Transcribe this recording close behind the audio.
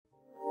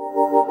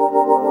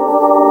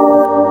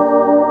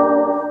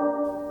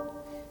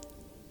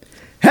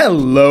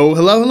Hello,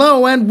 hello,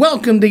 hello, and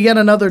welcome to yet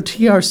another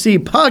TRC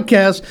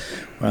podcast.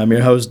 I'm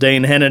your host,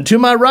 Dane Hennon. To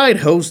my right,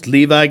 host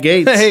Levi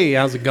Gates. Hey,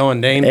 how's it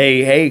going, Dane?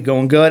 Hey,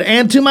 going good.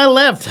 And to my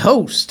left,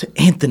 host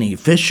Anthony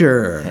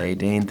Fisher. Hey,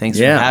 Dane, thanks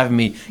for having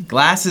me.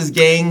 Glasses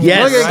gang.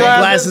 Yes, right?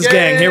 Glasses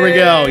gang. Here we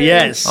go.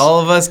 Yes. All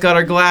of us got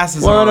our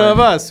glasses on. One of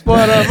us.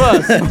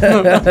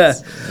 Yeah.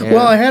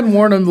 Well, I hadn't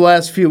worn them the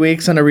last few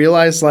weeks, and I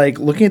realized,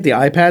 looking at the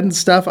iPad and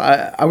stuff,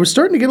 I was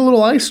starting to get a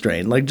little eye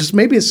strain. Just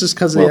maybe it's just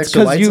because of the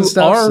extra lights and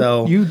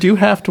stuff. You do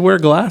have to wear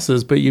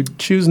glasses, but you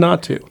choose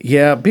not to.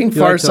 Yeah, being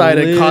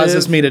farsighted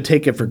causes me to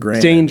take it for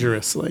granted.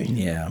 Dangerously.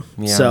 Yeah.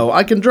 So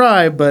I can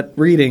drive, but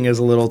reading is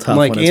a little tough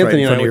when it's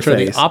Anthony right in front and I, of your which are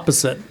face. the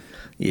opposite.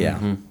 Yeah.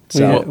 Mm-hmm.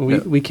 So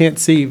we can't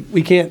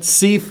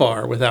see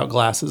far without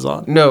glasses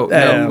on.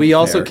 No. We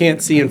also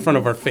can't see in front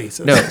of our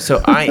faces. No,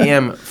 so I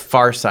am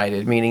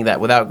farsighted, meaning that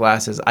without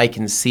glasses, I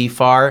can see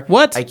far.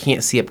 What? I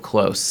can't see up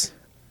close.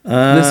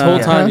 This whole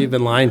time you've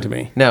been lying to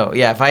me. No,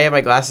 yeah, if I have my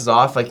glasses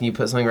off, and you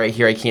put something right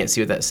here, I can't see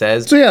what that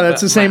says. So yeah,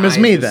 that's the same as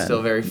me then.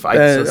 Still very, I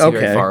can still see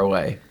very far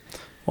away.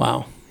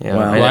 Wow. Yeah,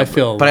 well, I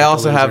feel. But I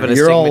also have an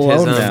You're all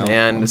alone astigmatism now.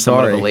 and I'm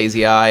somewhat of sorry. a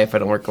lazy eye if I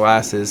don't wear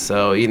glasses,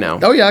 so,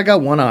 Oh yeah, I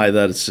got one eye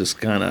that it's just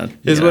kind of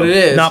what it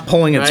is. not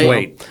pulling its Right.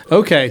 weight.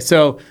 Okay,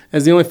 so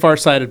as the only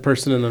farsighted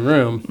person in the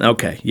room.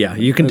 Okay, yeah,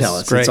 you can tell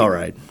This is us. great. It's all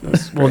right.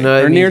 Well, no, Or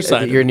I mean,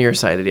 nearsighted. You're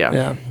nearsighted,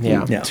 yeah.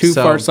 Yeah. Two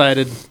So-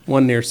 farsighted,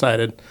 one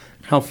nearsighted.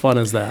 How fun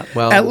is that?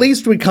 Well, At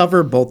least we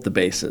cover both the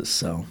bases.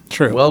 So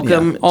True.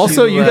 welcome.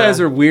 Also, to, you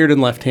guys are weird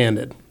and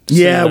left-handed.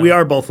 yeah, So, we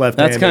are both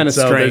left-handed. That's kinda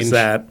so there's strange.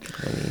 that.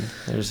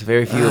 There's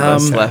very few of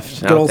us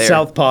left Good out old there.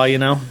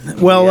 Southpaw,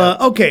 Well,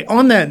 okay.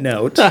 On that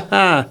note,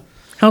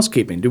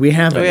 housekeeping. Do we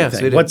have yeah, anything?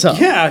 so we do. What's up?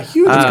 Yeah,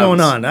 huge. What's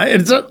going on?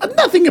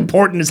 Nothing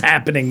important is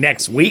happening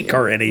next week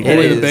or anything.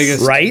 Only It the is,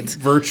 biggest right?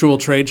 virtual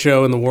trade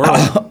show in the world.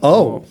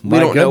 Oh, We my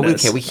don't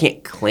goodness. know. We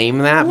can't claim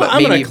that, Well, but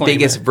I'm gonna maybe claim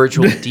biggest it.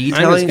 virtual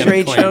detailing gonna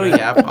trade claim show. it.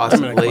 Yeah, I'm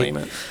possibly. gonna claim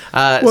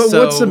it.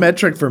 What's the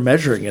metric for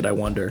measuring it, I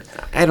wonder?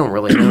 I don't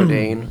really know,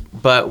 Dane,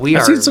 but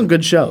I've seen some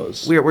good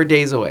shows. We're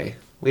days away.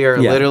 We are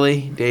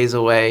literally days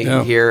away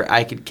here.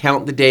 I could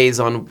count the days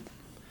on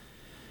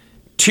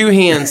two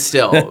hands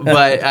still,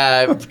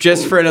 but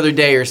just for another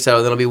day or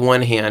so, that'll be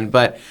one hand.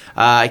 But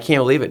I can't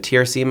believe it.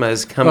 TRC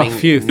is coming.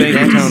 Thank you,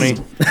 Tony.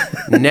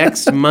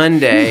 Next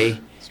Monday.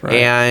 right.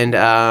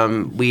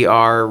 And we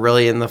are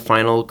really in the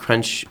final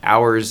crunch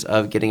hours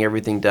of getting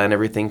everything done,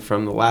 everything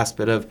from the last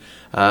bit of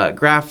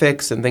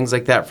graphics and things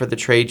like that for the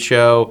trade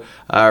show,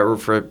 or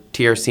for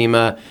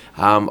TRC,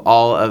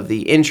 all of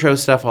the intro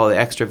stuff, all the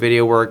extra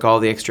video work,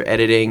 all the extra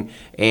editing,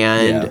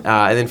 and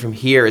then from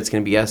here it's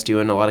going to be us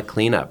doing a lot of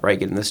cleanup, right?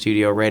 Getting the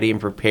studio ready and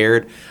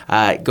prepared,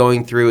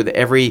 going through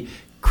every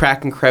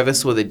crack and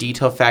crevice with a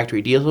Detail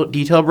Factory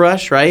detail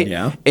brush, right?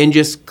 Yeah. And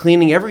just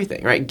cleaning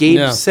everything, right?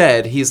 Gabe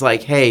said, he's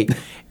like, hey,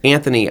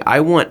 Anthony,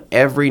 I want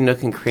every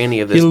nook and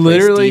cranny of this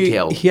place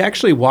detailed. He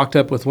actually walked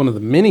up with one of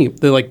the mini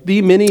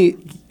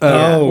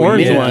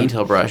orange one.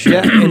 Detail brush.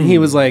 Yeah, and he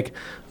was like,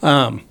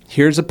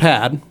 here's a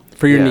pad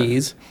for your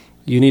knees.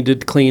 You need to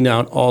clean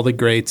out all the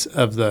grates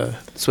of the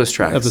Swiss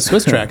tracks.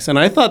 tracks. And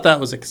I thought that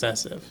was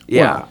excessive.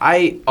 Yeah, Wow.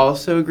 I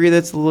also agree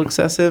that's a little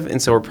excessive,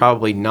 and so we're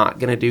probably not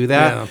going to do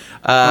that.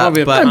 I'll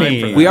be But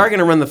fine for that. we are going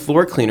to run the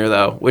floor cleaner,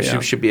 though, which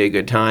should be a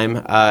good time,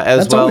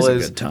 as That's well always a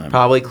as good time.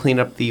 probably clean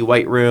up the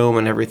white room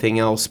and everything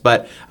else.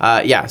 But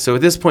so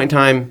at this point in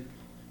time,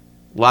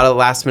 a lot of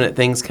last-minute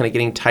things kind of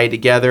getting tied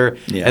together.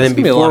 Yeah. And then It's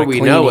gonna be a lot before of we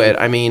know cleaning. it,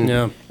 I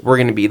mean, we're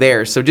going to be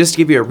there. So just to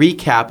give you a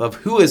recap of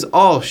who is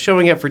all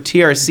showing up for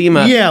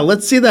TRC. Yeah,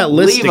 let's see that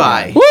list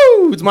Levi. again.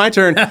 Woo! It's my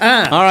turn. All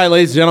right,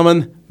 ladies and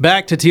gentlemen,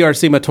 back to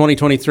TRC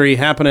 2023,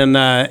 happening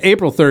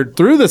April 3rd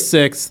through the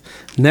 6th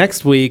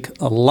next week,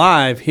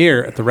 live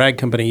here at the Rag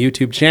Company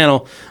YouTube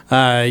channel.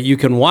 You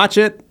can watch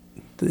it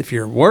if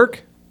you're at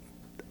work.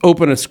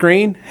 Open a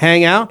screen,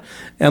 hang out,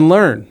 and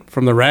learn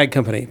from the Rag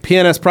Company.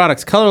 PNS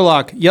Products, Color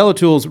Lock, Yellow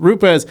Tools,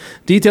 Rupes,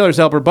 Detailer's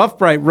Helper, Buff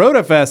Bright,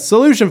 RotaFest,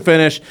 Solution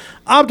Finish,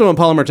 Optimum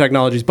Polymer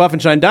Technologies, Buff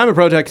and Shine, Diamond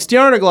Protect,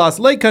 Stiarna Gloss,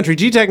 Lake Country,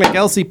 G-Technic,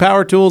 LC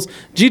Power Tools,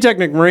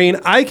 G-Technic Marine,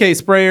 IK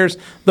Sprayers,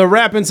 The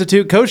Wrap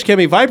Institute, Coach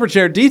Chemi, Viper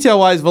Chair,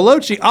 DetailWise,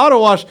 Veloci, Auto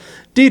Wash,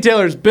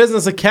 Detailer's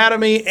Business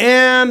Academy,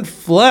 and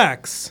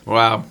Flex.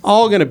 Wow.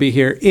 All going to be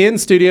here in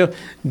studio.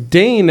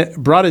 Dane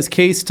brought his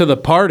case to the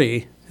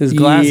party. His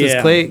glasses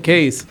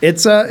case.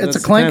 It's That's a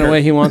the kind clanker. of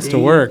way he wants to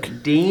work.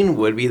 Dean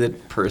would be the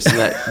person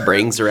that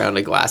brings around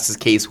a glasses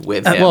case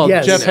with him. Well,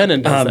 Yes. Jeff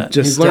Hennon does that.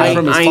 just, He's learned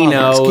from his I father.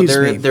 know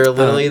Excuse me. they're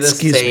literally the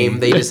excuse same. me.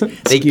 They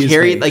Excuse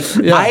carry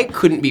me. I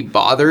couldn't be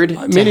bothered to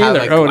have neither.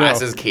 a Oh, no.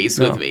 glasses case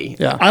No. with me.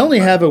 Yeah. I only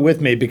have it with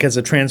me because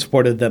I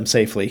transported them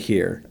safely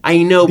here.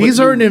 I know. These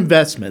but are you- an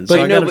investment, so But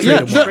I I know, got to but treat you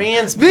them have well.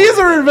 transport. These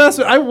are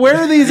investment. I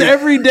wear these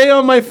every day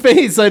on my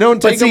face. I don't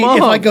But take see, them off.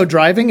 if I go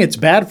driving, it's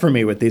bad for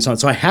me with these on,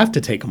 so I have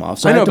to take them off.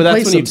 So I know, have to but that's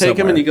place when you them take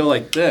them and somewhere. you go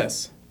like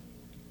this.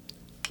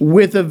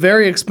 with a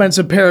very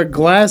expensive pair of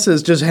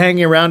glasses just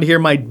hanging around here.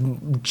 My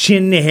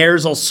chin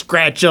hairs will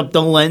scratch up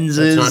the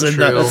lenses. That's not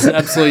true. That's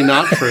absolutely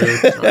not true.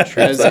 Not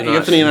true.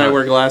 Anthony and I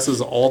wear glasses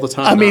all the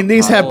time. I mean,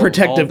 these have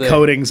protective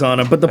coatings on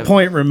them, but the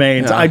point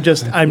remains,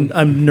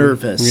 I'm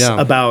nervous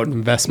about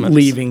investments,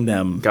 leaving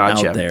them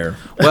out there.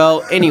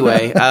 Well,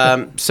 anyway,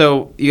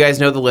 so you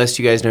guys know the list.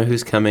 You guys know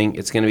who's coming.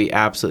 It's going to be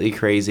absolutely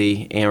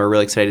crazy, and we're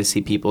really excited to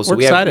see people. So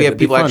we have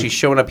people actually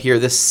showing up here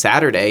this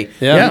Saturday.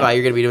 Yeah. Levi,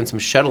 you're going to be doing some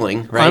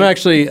shuttling, right? I'm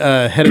actually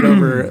headed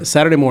over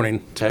Saturday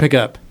morning to pick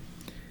up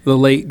the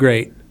late,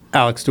 great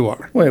Alex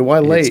Dewar. Wait, why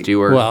late? It's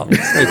Dewar. Well,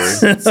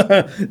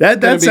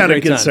 that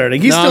sounded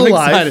concerning. He's still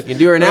alive. You can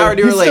do her an hour,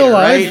 do her later,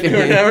 right? Do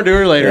her an hour, do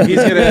her later. He's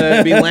going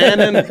to be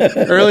landing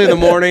early in the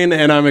morning,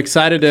 and I'm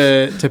excited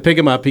to pick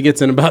him up. He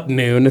gets in about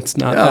noon. It's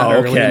not that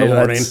early in the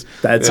morning.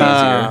 That's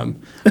easier.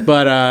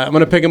 But I'm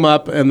going to pick him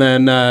up and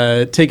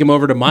then take him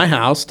over to my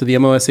house, to the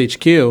MOS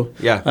HQ.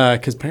 Yeah.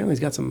 Because apparently he's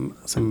got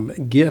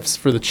some gifts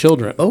for the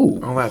children. Oh,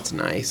 that's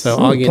nice. So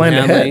Augie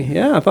and Hadley.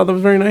 Yeah, I thought that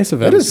was very nice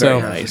of him. That is very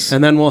nice.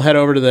 And then we'll head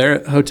over to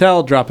their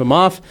hotel, drop him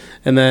off,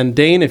 and then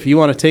Dane, if you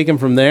want to take him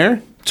from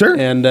there, sure,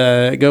 and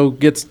go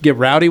get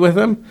rowdy with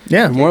him,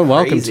 yeah, you're more than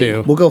welcome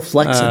to. We'll go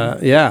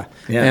flexing. Yeah.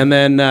 And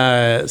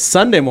then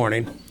Sunday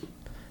morning,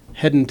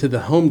 heading to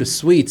the Home to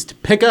Suites to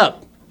pick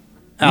up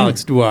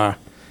Alex Dewar.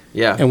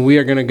 Yeah, and we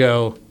are going to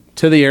go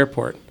to the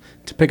airport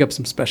to pick up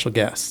some special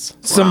guests.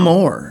 Some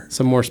more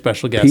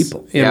special guests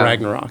in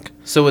Ragnarok.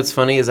 So what's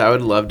funny is I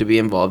would love to be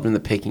involved in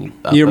the picking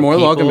up. You're more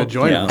than welcome to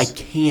join us. I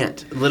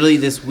can't. Literally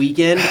this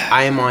weekend,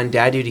 I am on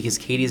dad duty because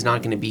Katie's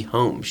not going to be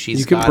home.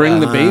 You can bring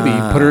the baby,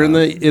 put her in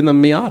the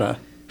Miata.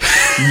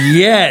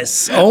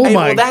 Yes. Oh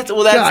my God. That's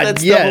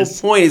the whole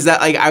point. Is that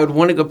like I would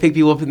want to go pick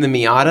people up in the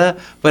Miata,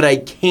 but I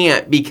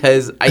can't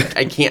because I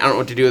can't. I don't know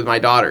what to do with my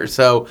daughter.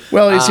 So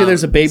you see,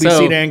 there's a baby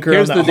seat anchor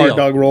on that hard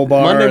dog roll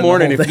bar. Monday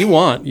morning, if you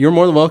want, you're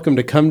more than welcome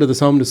to come to this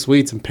Home to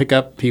Suites and pick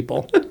up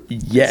people.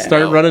 Yeah.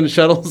 Start running a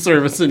shuttle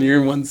service and you're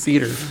in one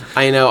seater.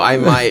 I know. I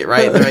might.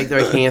 Right. They're like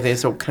Anthony.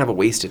 It's kind of a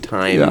waste of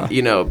time.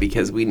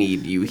 Because we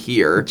need you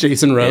here.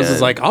 Jason Rose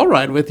is like, I'll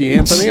ride with you,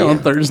 Anthony, on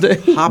Thursday.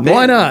 Hop in.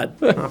 Why not?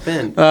 Hop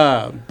in.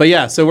 But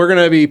yeah, so we're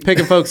going to be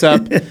picking folks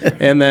up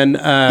and then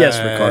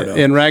Ricardo.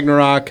 In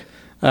Ragnarok.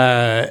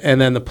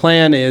 And then the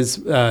plan is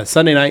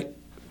Sunday night,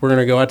 we're going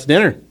to go out to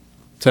dinner.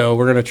 So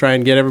we're going to try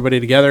and get everybody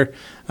together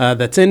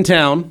that's in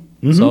town.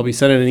 Mm-hmm. So I'll be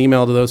sending an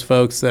email to those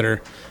folks that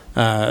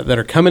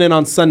are coming in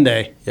on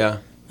Sunday. Yeah.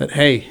 That,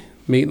 hey,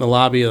 meet in the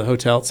lobby of the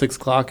hotel at 6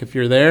 o'clock if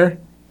you're there.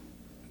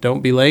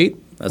 Don't be late.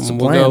 That's the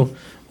plan.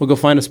 We'll go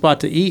find a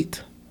spot to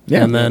eat.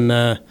 Yeah.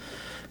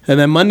 And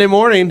then Monday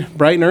morning,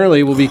 bright and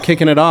early, we'll be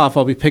kicking it off.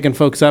 I'll be picking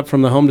folks up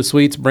from the Home to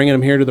Suites, bringing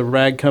them here to the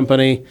Rag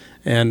Company,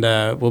 and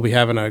we'll be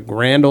having a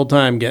grand old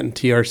time getting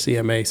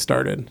TRCMA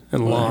started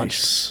and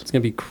launched. It's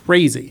going to be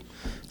crazy.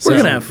 We're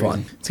going to have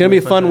fun. It's going to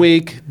be a fun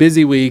week,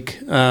 busy week.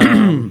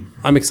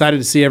 I'm excited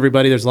to see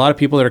everybody. There's a lot of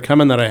people that are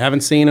coming that I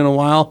haven't seen in a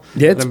while.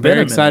 Yeah, it's I'm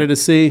very excited to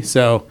see.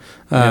 So,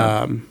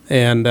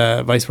 and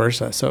vice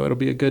versa. So it'll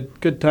be a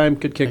good time,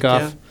 good kickoff.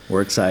 Yeah.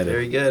 We're excited.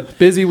 Very good.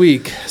 Busy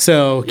week.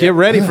 So get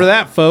ready for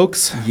that,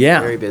 folks. Yeah.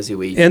 Very busy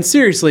week. And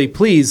seriously,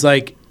 please,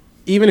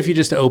 even if you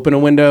just open a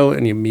window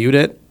and you mute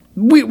it.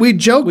 We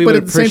joke, but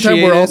at the same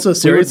time, we're also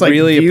serious.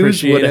 Really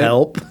views would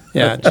help.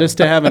 Yeah, just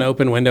to have an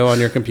open window on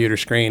your computer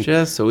screen.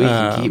 Just so we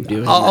can keep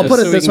doing I'll put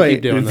it this way.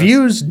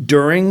 Views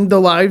during the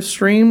live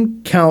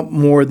stream count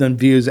more than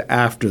views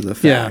after the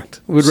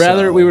fact.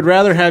 Yeah. We would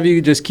rather have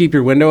you just keep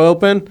your window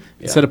open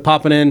instead of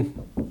popping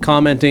in,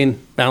 commenting,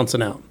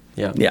 bouncing out.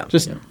 Yeah.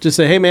 Just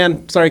say, hey,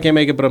 man, sorry I can't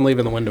make it, but I'm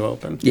leaving the window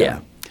open.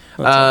 Yeah.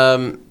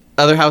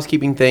 Other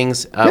housekeeping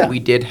things. We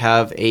did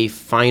have a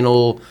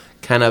final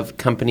kind of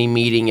company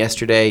meeting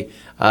yesterday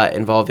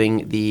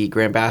involving the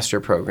Grand Ambassador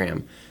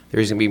program.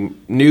 There's going to be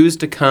news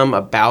to come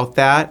about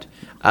that,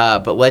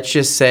 but let's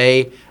just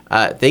say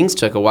things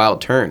took a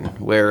wild turn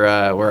where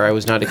I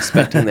was not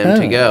expecting them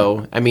to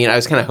go. I mean, I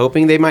was kind of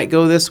hoping they might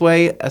go this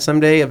way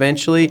someday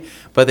eventually,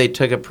 but they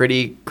took a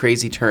pretty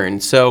crazy turn.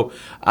 So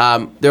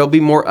there will be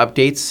more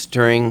updates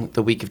during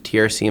the week of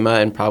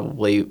TRCMA and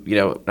probably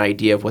an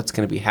idea of what's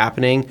going to be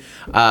happening.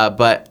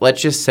 But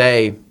let's just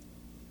say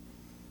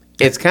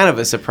it's kind of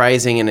a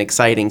surprising and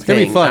exciting thing.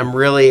 It's gonna be fun. I'm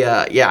really,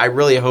 I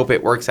really hope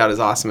it works out as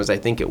awesome as I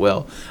think it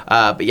will.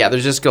 But yeah,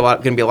 there's just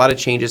going to be a lot of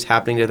changes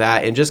happening to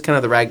that, and just kind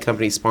of the Rag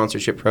Company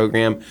sponsorship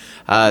program.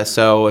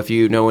 So if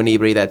you know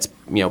anybody that's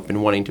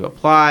been wanting to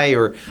apply,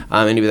 or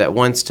anybody that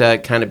wants to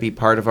kind of be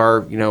part of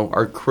our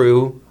our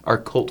crew, our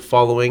cult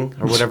following,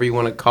 or whatever you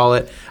want to call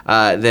it,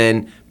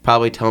 then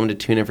probably tell them to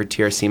tune in for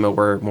TRCMA,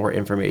 where more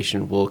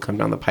information will come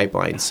down the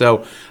pipeline.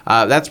 So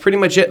that's pretty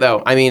much it,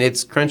 though. I mean,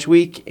 it's crunch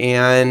week,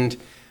 and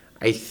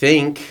I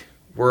think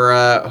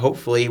we're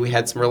hopefully we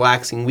had some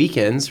relaxing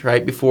weekends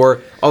right before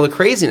all the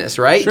craziness,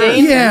 right, Sure.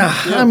 Dane? Yeah,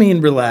 I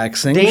mean,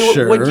 relaxing, Dane,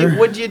 sure.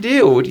 What'd you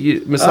do? Would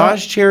you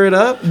massage chair it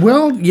up?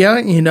 Well,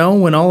 yeah,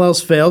 when all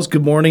else fails,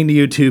 good morning to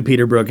you too,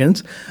 Peter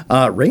Brookins.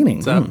 Raining.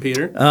 What's up,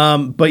 Peter?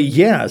 But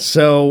yeah,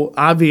 so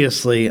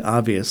obviously,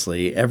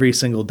 every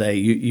single day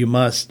you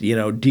must,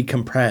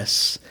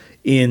 decompress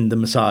in the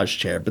massage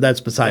chair, but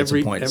that's besides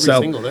the point. Every so,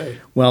 single day.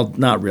 Well,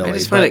 not really. I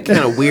just find it kind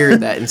of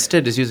weird that instead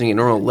of just using a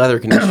normal leather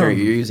conditioner,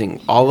 you're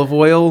using olive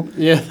oil.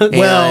 Yeah.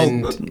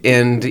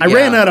 And I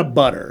ran out of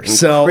butter,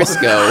 so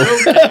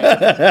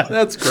Crisco.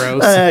 That's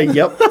gross.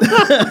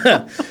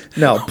 Yep.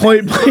 No,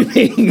 point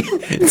being,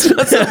 It's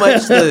not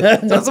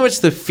so much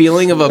the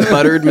feeling of a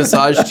buttered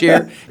massage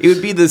chair. It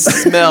would be the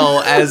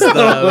smell as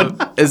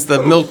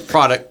the milk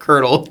product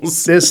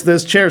curdles.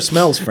 this chair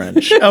smells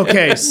French.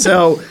 Okay,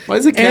 so Why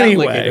is the cat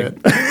anyway.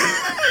 licking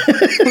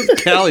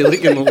it? Callie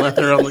licking the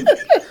leather on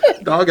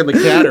the dog and the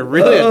cat are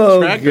really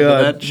attracted to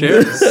that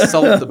chair.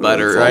 Salt the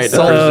butter, right?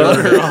 Salt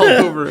butter all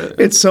over it.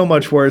 It's so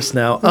much worse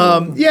now.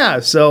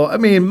 Yeah, so I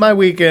mean, my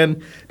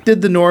weekend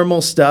did the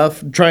normal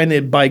stuff, trying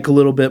to bike a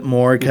little bit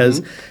more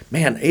because,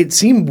 man, it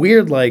seemed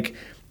weird. Like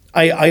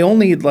I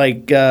only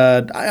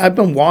I've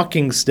been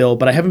walking still,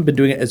 but I haven't been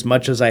doing it as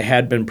much as I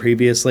had been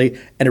previously,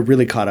 and it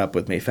really caught up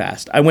with me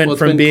fast. I went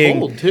from being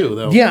cold too,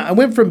 though. Yeah, I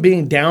went from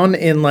being down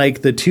in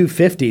like the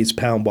 250s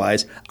pound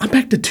wise. I'm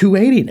back to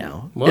 280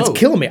 now. Whoa. It's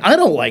killing me. I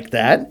don't like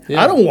that.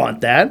 Yeah. I don't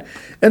want that.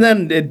 And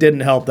then it didn't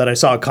help that I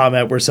saw a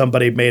comment where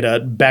somebody made a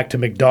back to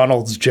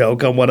McDonald's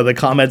joke on one of the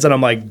comments, and I'm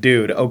like,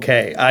 dude,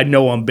 okay, I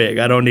know I'm big.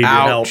 I don't need your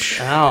help.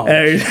 Ouch.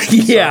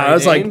 Yeah, I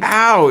was like,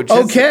 Ouch.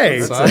 okay,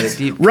 That's a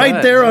deep right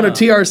cut. there on a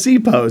TRC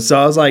post. So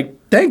I was like,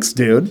 thanks,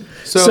 dude.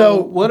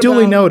 So what duly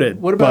about,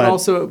 noted. What about but,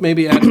 also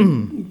maybe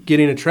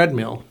getting a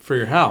treadmill for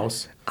your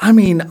house? I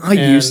mean, I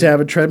used to have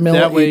a treadmill.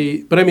 That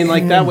way, but I mean,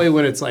 like that way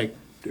when it's like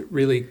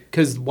really,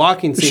 because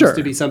walking seems Sure.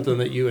 to be something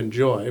that you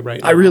enjoy,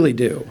 right? I really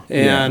do.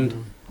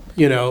 And,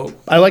 you know.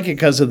 I like it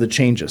because of the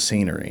change of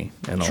scenery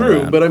and all True,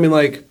 that. but I mean,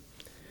 like,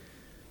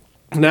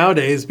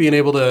 nowadays being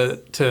able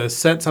to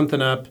set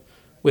something up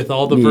with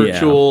all the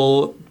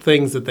virtual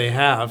things that they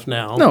have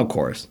now. No, of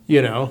course.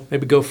 You know,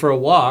 maybe go for a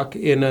walk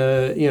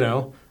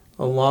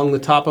along the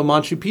top of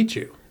Machu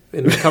Picchu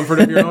in the comfort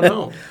of your own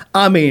home.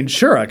 I mean,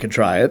 sure, I could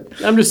try it.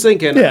 I'm just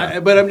thinking, Yeah.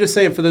 but I'm just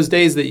saying for those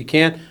days that you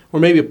can't, or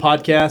maybe a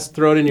podcast,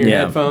 throw it in your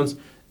headphones,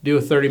 do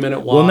a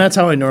 30-minute walk. Well, and that's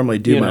how I normally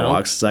do my know?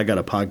 walks. Is I got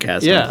a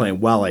podcast Yeah. I'm playing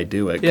while I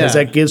do it because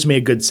Yeah. that gives me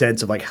a good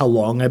sense of like how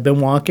long I've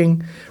been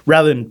walking,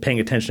 rather than paying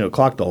attention to a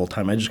clock the whole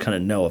time. I just kind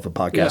of know if a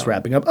podcast's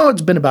wrapping up. Oh,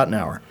 it's been about an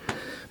hour.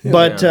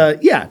 But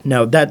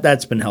no,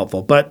 that's been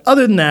helpful. But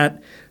other than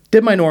that,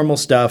 did my normal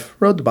stuff,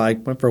 rode the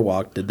bike, went for a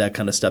walk, did that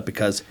kind of stuff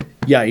because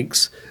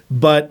yikes.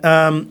 But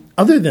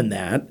other than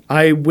that,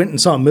 I went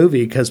and saw a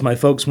movie because my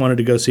folks wanted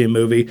to go see a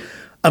movie.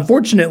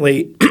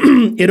 Unfortunately,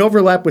 it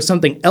overlapped with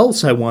something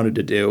else I wanted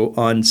to do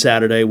on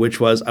Saturday, which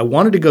was I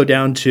wanted to go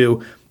down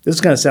to, this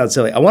is going to sound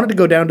silly, I wanted to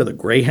go down to the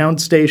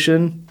Greyhound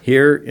station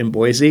here in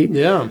Boise.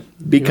 Yeah.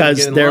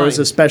 Because there was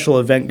a special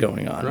event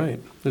going on. Right.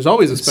 There's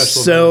always a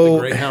special event at the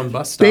Greyhound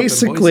bus stop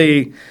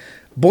basically,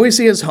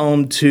 Boise is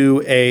home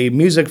to a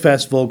music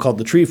festival called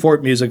the Tree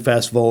Fort Music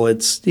Festival.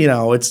 It's,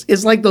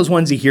 it's like those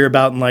ones you hear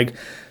about in like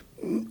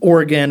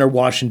Oregon or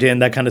Washington,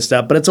 that kind of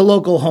stuff. But it's a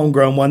local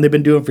homegrown one. They've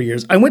been doing it for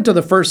years. I went to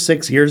the first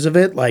 6 years of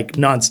it, like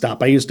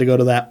nonstop. I used to go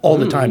to that all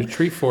the time.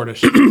 Tree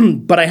Fortish.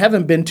 But I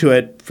haven't been to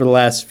it for the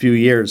last few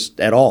years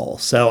at all.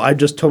 So I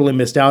just totally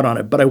missed out on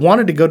it. But I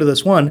wanted to go to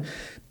this one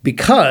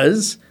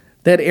because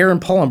they had Aaron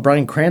Paul and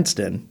Bryan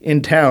Cranston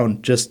in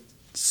town just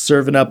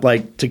serving up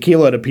like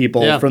tequila to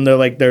people from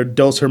their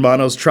Dos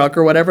Hermanos truck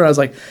or whatever. And I was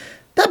like,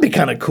 that'd be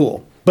kind of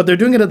cool. But they're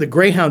doing it at the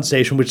Greyhound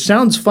station, which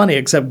sounds funny,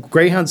 except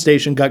Greyhound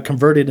station got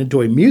converted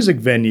into a music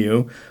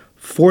venue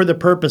for the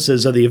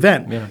purposes of the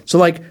event. Yeah. So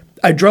like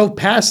I drove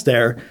past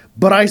there,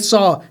 but I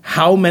saw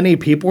how many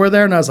people were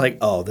there, and I was like,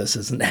 oh, this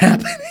isn't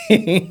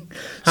happening.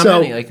 How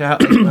many? Like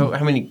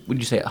how many would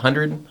you say?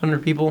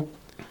 100 people?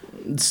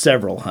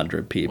 Several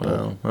hundred people,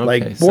 wow. Okay,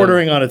 like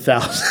bordering on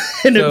 1,000.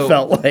 It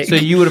felt like. So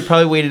you would have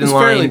probably waited in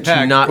line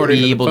to not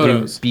be able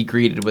to be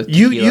greeted with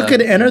you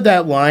could enter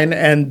that line,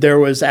 and there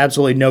was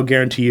absolutely no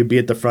guarantee you'd be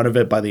at the front of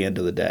it by the end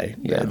of the day.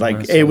 Yeah,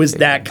 like it was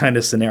that kind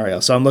of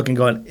scenario. So I'm looking,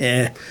 going,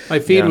 eh. My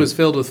feed was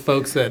filled with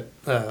folks that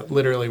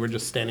literally were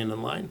just standing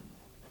in line.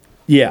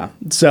 Yeah,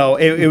 so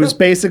it was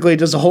basically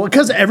just a whole,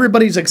 because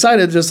everybody's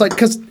excited, just like,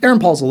 because Aaron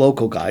Paul's a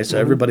local guy, so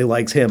everybody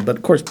likes him. But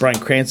of course, Bryan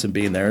Cranston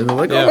being there, they're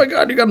like, oh my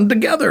God, you got them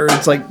together.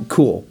 It's like,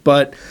 cool.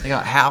 But they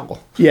got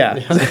Hal. Yeah,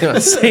 at the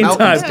same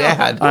time,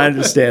 dad. I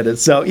understand it.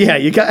 So yeah,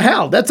 you got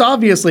Hal. That's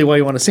obviously why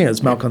you want to see him.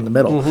 It's Malcolm in the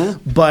Middle.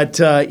 But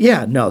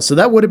so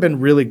that would have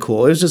been really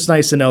cool. It was just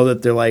nice to know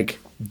that they're like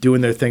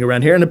doing their thing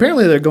around here. And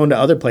apparently they're going to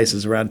other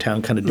places around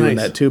town kind of doing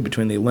that too,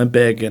 between the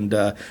Olympic and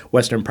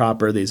Western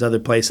Proper, these other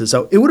places.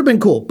 So it would have been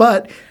cool.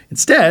 But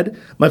instead,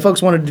 my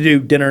folks wanted to do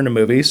dinner and a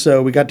movie.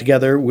 So we got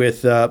together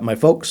with my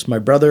folks, my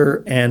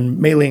brother, and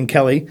Maylee and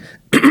Kelly,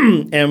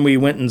 and we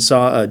went and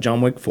saw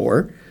John Wick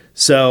 4.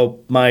 So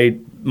my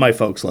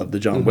folks love the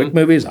John Wick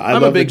movies.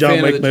 I'm a big John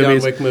fan Wick of the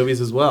movies. John Wick movies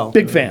as well.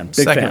 Big fan. Big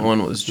Second fan.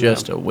 one was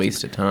just a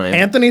waste of time.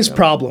 Anthony's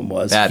problem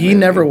was Bad he movie.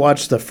 never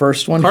watched the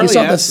first one. Carly he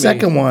saw the asked me-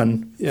 second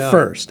one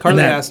first. and Carly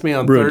that asked me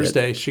on ruined it.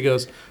 Thursday, she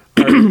goes,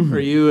 are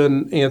you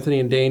and Anthony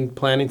and Dane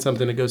planning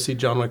something to go see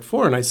John Wick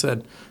 4? And I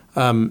said,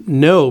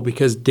 no,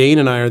 because Dane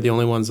and I are the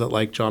only ones that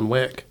like John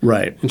Wick.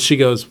 Right. And she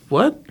goes,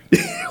 what?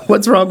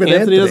 What's wrong with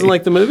Anthony? Anthony doesn't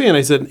like the movie, and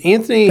I said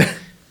Anthony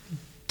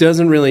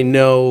doesn't really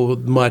know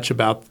much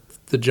about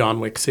the John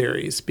Wick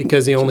series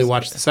because he only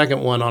watched the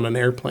second one on an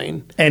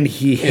airplane, and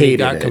he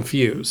got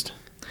confused.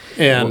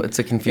 And it's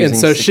a confusing. And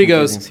so she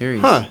goes,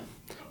 series. "Huh?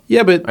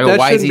 Yeah, but I go, that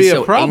why shouldn't is he be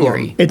so a problem."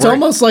 angry? It's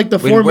almost like the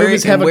four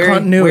movies have a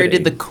continuity. Where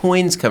did the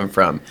coins come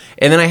from?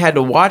 And then I had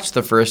to watch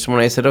the first one.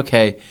 I said,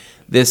 okay,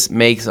 this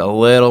makes a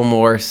little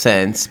more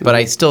sense, but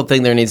I still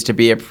think there needs to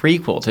be a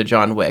prequel to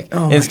John Wick.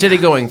 Instead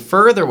of going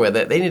further with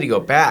it, they need to go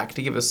back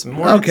to give us some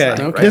more. Okay,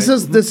 insight, right? this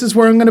is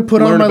where I'm going to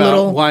put Learn on my about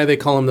little. why they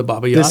call him the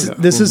Baba Yaga.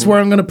 This is where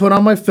I'm going to put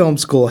on my film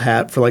school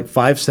hat for like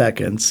 5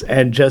 seconds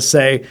and just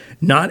say,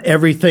 not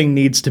everything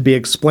needs to be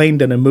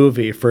explained in a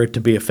movie for it to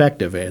be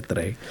effective,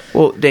 Anthony.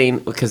 Well, Dane,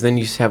 because then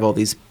you just have all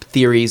these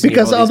theories.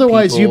 Because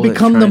otherwise, you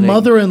become the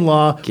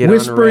mother-in-law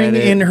whispering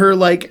in her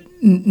like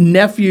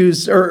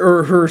nephew's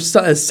or her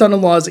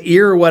son-in-law's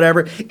ear or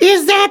whatever.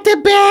 Is that the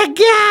bad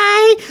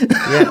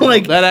guy? Yeah,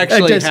 like that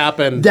actually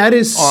happened. That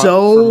is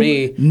so for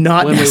me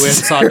not when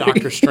necessary. we went and saw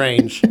Doctor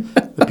Strange.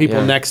 The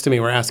people next to me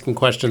were asking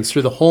questions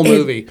through the whole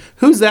movie.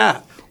 Who's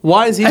that?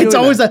 Why is he doing that? It's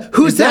always that.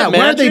 Who's that?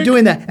 Why are they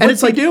doing that? And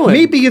it's like,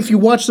 maybe if you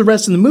watch the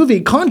rest of the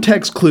movie,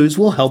 context clues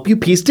will help you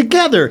piece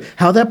together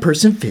how that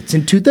person fits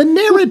into the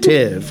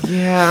narrative.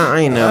 Yeah,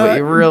 I know. But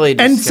you really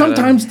just And gotta...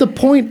 sometimes the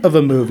point of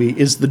a movie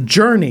is the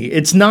journey.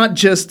 It's not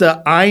just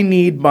I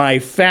need my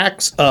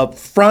facts up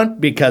front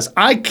because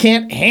I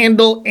can't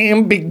handle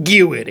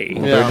ambiguity.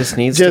 Well, there just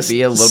needs to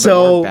be a little bit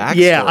more backstory.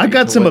 Yeah, I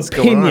got to some what's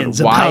going on. opinions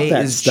about Why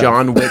that is stuff.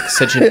 John Wick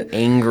such an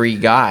angry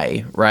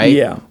guy, right?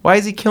 Yeah. Why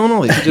is he killing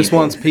all these people? He just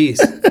wants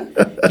peace.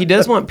 He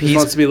does want peace. He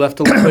wants to be left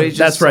alone. But he's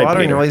just That's right,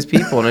 slaughtering Peter. all these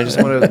people, and I just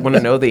want to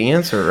know the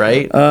answer,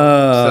 right?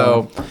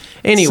 So,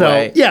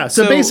 anyway.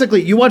 So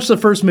basically, you watched the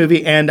first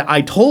movie, and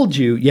I told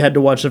you had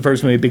to watch the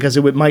first movie because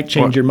it might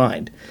change your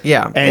mind.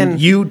 Yeah. And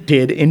you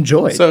did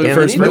enjoy So the you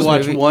first need to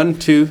movie. watch 1,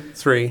 2,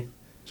 3.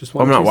 Just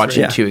one. I'm not 2,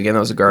 watching 3. 2 again. That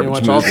was a garbage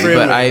watch all movie. three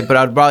of them. But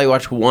I'd probably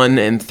watch 1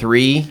 and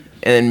 3, and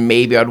then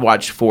maybe I'd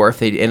watch 4 if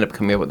they end up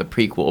coming up with a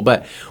prequel.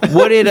 But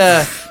what did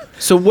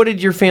what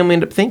did your family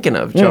end up thinking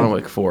of John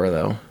Wick 4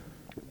 though?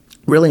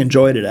 Really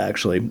enjoyed it,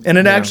 actually. And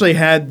it actually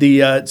had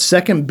the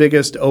second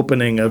biggest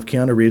opening of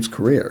Keanu Reeves'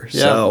 career.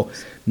 So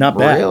not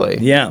bad. Really?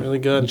 Yeah. Really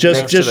good.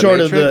 Just Next to the short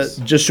Matrix?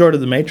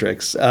 of the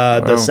Matrix.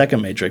 The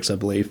second Matrix, I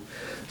believe.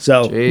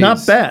 So Jeez.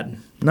 not bad.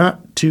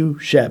 Not too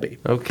shabby.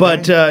 Okay.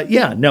 But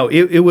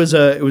it was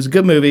a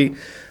good movie.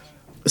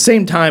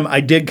 Same time,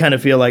 I did kind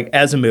of feel like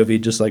as a movie,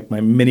 just like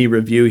my mini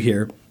review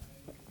here,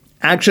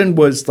 action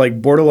was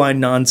like borderline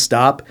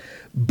nonstop.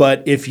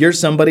 But if you're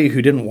somebody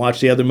who didn't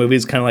watch the other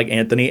movies, kind of like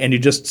Anthony, and you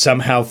just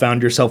somehow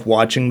found yourself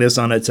watching this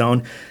on its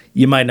own,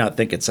 you might not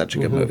think it's such a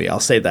good movie.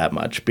 I'll say that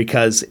much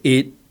because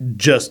it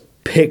just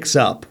picks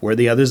up where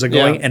the others are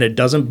going and it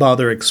doesn't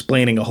bother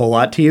explaining a whole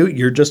lot to you.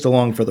 You're just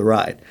along for the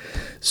ride.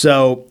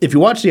 So if you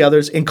watch the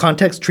others, in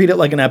context, treat it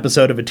like an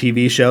episode of a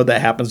TV show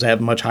that happens to have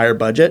a much higher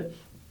budget.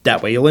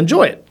 That way you'll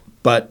enjoy it.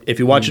 But if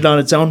you watch it on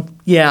its own,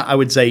 I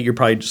would say you're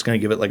probably just going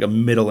to give it like a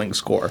middling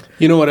score.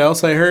 You know what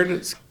else I heard?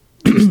 It's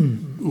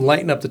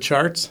lighting up the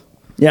charts.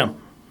 Yeah.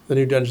 The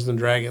new Dungeons and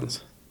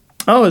Dragons.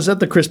 Oh, is that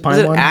the Chris Pine Is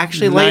it one?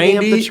 actually lighting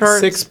up the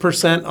charts?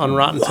 96% on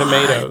Rotten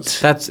Tomatoes.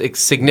 That's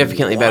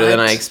significantly better than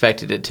I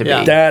expected it to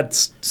Yeah. be.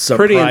 That's surprising.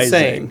 Pretty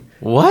insane.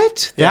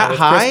 What? Yeah, That with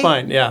high? Chris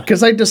Pine, yeah.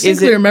 Because I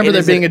distinctly Is it- remember and there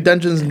is being it- a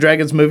Dungeons and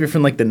Dragons movie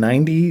from like the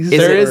 90s.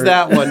 There is it-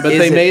 that one, but is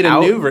they it made a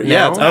out new version.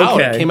 Yeah, it's now? out.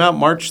 Okay. It came out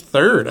March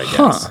 3rd, I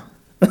guess.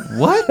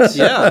 What?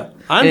 Yeah.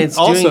 I'm And it's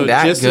also doing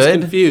that just good? as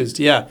confused.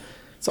 Yeah.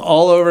 It's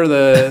all over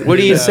the What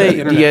do you say? Do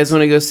internet. you guys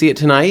want to go see it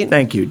tonight?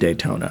 Thank you,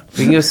 Daytona.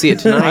 We can go see it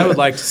tonight. I would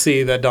like to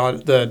see the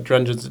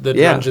Dungeons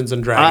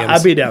and Dragons.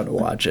 I'd be down to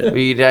watch it. Are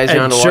you guys And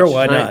down to sure, watch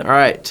why tonight? not? All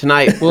right,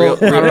 tonight. Well, I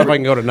don't know if I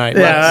can go tonight.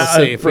 Yeah,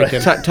 We'll see if we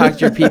can. Talk to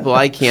your people.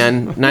 I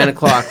can. 9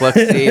 o'clock. Let's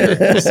see.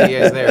 We'll see you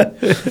guys there.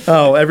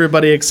 Oh,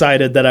 everybody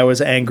excited that I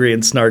was angry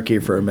and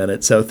snarky for a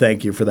minute. So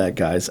thank you for that,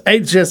 guys.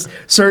 It's just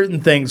certain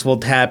things will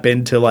tap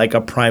into like a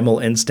primal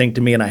instinct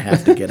to me, and I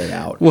have to get it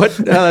out. What?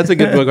 That's a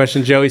good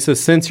question. Joey says,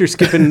 since you're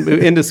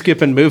into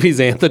skipping movies,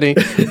 Anthony,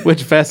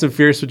 which Fast and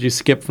Furious would you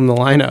skip from the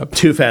lineup?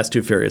 Too Fast,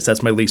 Too Furious.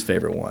 That's my least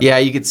favorite one. Yeah,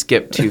 you could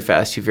skip Too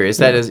Fast, Too Furious.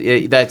 That's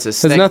a.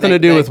 Has nothing to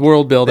do with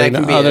world building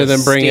other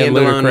than bringing in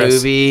Ludacris.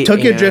 Movie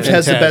Tokyo and- Drift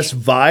has the Cash. best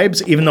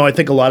vibes, even though I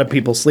think a lot of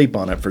people sleep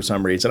on it for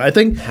some reason. I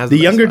think Has the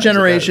the best younger vibes, it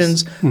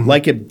generations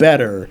like it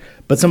better,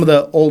 but some of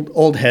the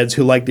old heads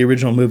who liked the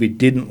original movie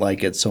didn't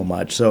like it so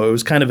much. So it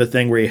was kind of a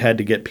thing where you had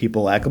to get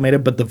people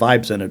acclimated, but the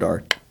vibes in it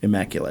are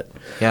immaculate.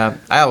 Yeah,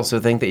 I also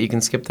think that you can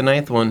skip the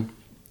 9th one.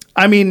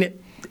 I mean,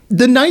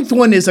 the 9th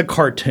one is a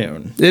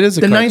cartoon. It is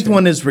a the cartoon. 9th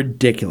one is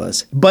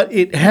ridiculous, but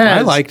it has.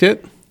 I liked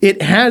it. It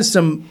has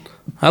some.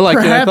 I liked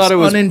it. I perhaps thought it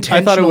was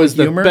unintentional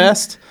humor. the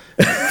best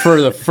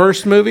for the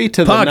first movie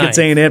to the Pockets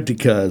 9th. ain't empty,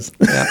 cuz.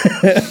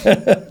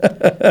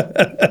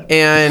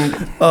 And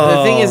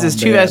the thing is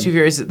Too Fast, Too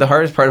Furious. The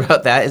hardest part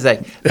about that is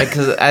that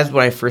because as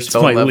when I first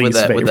fell in my love with least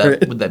that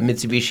favorite. with that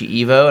Mitsubishi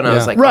Evo, and I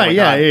was like, oh Right, my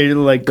yeah, God, yeah,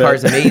 like the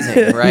car's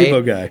amazing, right?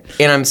 Evo guy.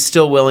 And I'm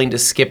still willing to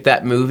skip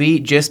that movie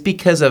just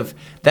because of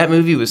that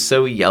movie was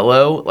so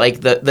yellow.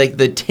 Like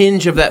the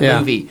tinge of that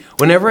movie.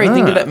 Whenever I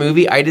think of that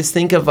movie, I just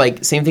think of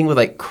like same thing with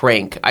like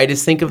Crank. I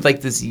just think of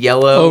like this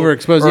yellow,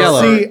 overexposed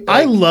yellow. See,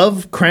 I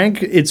love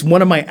Crank. It's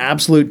one of my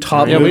absolute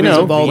top movies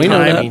of all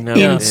time,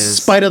 in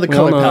spite of the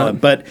color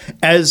palette. But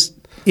as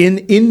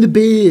in the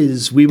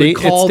biz, we would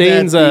call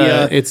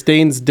that it's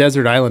Dane's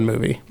Desert Island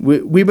movie.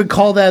 We would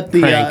call that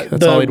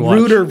the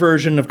ruder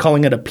version of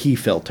calling it a P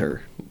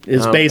filter.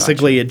 Is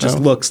basically it just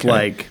looks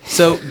like.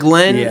 So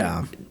Glenn,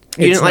 you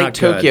didn't like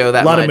Tokyo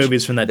that much. A lot of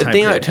movies from that time. The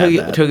thing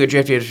about Tokyo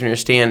Drift you have to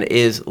understand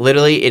is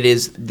literally it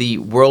is the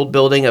world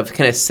building of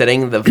kind of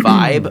setting the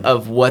vibe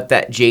of what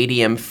that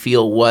JDM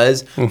feel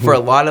was for a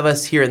lot of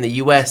us here in the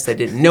U.S. that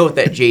didn't know what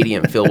that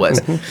JDM feel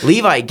was.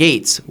 Levi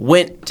Gates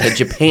went to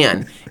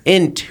Japan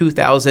in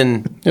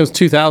 2000. It was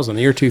 2000,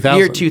 the year 2000.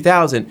 Year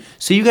 2000.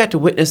 So you got to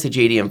witness the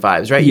JDM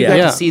vibes, right? You got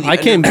to see the I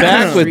came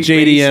back with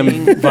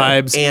JDM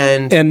vibes,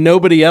 and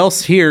nobody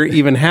else here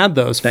even had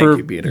those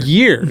for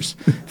years.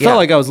 Felt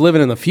like I was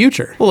living in the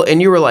future. Well,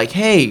 and you were like,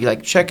 hey,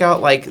 like check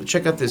out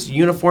this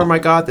uniform I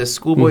got, this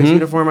schoolboy's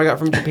uniform I got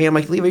from Japan. I'm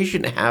like, Levi, you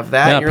shouldn't have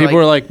that. Yeah, people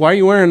were like, why are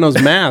you wearing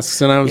those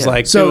masks? And I was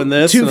like, so doing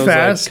this. Too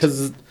Fast.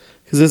 Because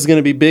this is going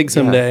to be big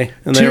someday.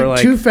 And they were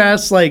like, Too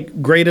Fast,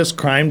 like greatest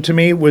crime to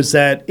me was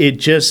that it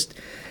just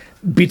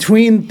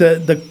between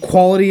the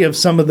quality of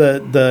some of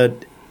the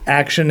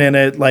action in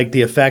it, like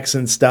the effects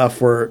and stuff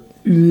were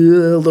a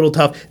little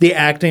tough. The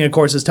acting, of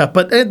course, is tough,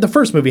 but the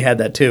first movie had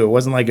that too. It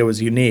wasn't like it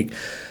was unique.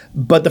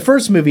 But the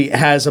first movie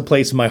has a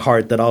place in my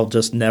heart that I'll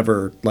just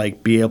never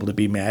like be able to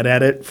be mad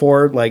at it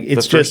for. Like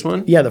it's the first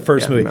one? Yeah, the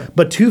first movie. Man.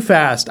 But Too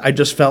Fast, I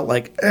just felt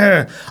like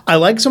I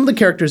like some of the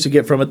characters you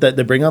get from it that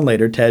they bring on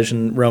later, Tej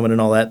and Roman and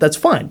all that. That's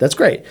fine. That's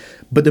great.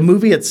 But the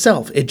movie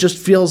itself, it just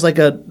feels like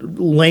a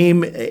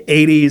lame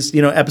 80s,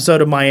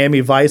 episode of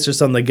Miami Vice or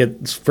something that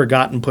gets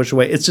forgotten, pushed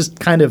away. It's just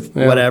kind of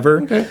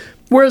whatever. Okay.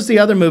 Whereas the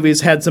other movies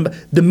had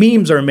the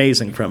memes are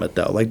amazing from it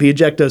though, like the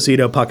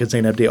Ejectocito, Pockets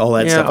Ain't Empty, all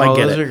that stuff. I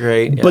get those it. Are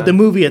great. Yeah. But the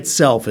movie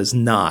itself is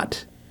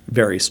not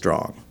very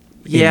strong,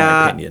 in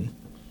my opinion.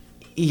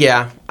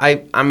 Yeah,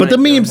 But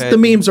the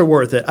memes are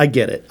worth it. I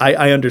get it.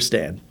 I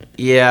understand.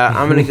 Yeah,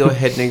 I'm gonna go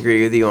ahead and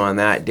agree with you on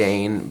that,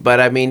 Dane. But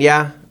I mean,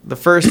 the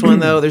first one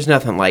though, there's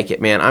nothing like it,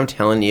 man. I'm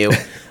telling you,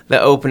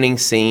 the opening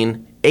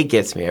scene. It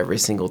gets me every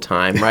single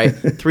time, right?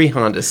 3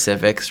 Honda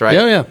Civics, right?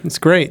 Yeah, it's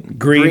great.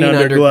 Green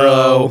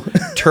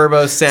underglow,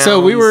 turbo sounds.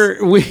 So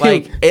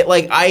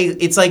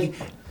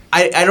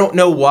I don't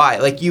know why.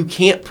 Like you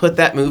can't put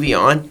that movie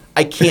on.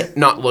 I can't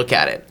not look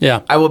at it.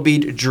 Yeah, I will be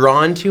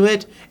drawn to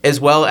it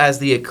as well as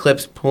the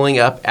Eclipse pulling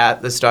up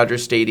at the Dodger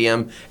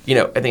Stadium.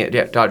 I think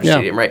at Dodger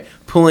Stadium, right?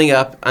 Pulling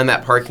up on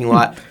that parking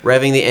lot,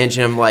 revving the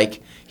engine. I'm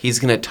like, he's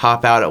gonna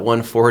top out at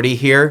 140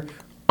 here.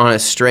 On a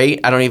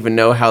straight, I don't even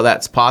know how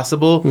that's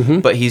possible,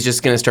 but he's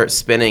just going to start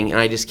spinning, and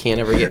I just can't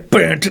ever get.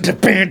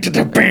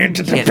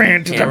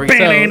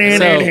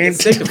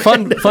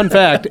 Fun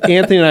fact: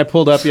 Anthony and I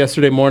pulled up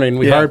yesterday morning.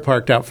 We hard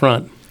parked out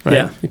front. Right?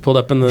 Yeah, he pulled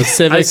up in the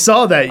Civic. I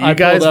saw that. I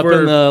pulled up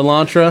in the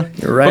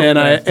Elantra. You're right. And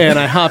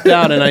I hopped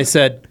out and I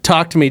said,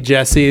 "Talk to me,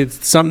 Jesse.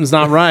 Something's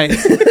not right."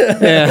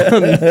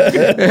 and you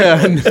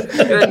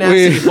got a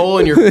nasty hole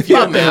in your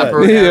fuel map.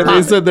 Or whatever.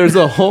 He said, "There's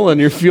a hole in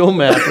your fuel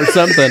map or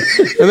something."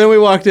 And then we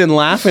walked in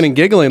laughing and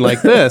giggling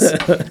like this.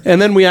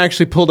 And then we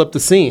actually pulled up the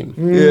scene.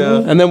 Yeah.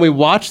 And then we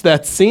watched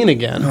that scene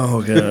again.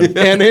 Oh god.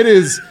 And it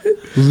is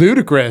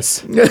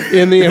ludicrous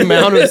in the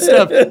amount of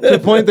stuff to the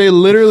point they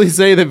literally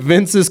say that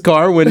Vince's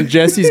car, when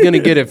Jesse's going to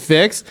get it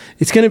fixed,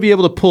 it's going to be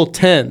able to pull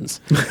 10s.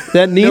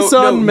 That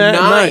Nissan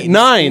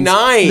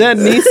nines. That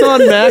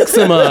Nissan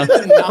Maxima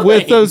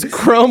with those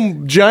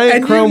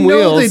giant chrome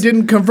wheels. They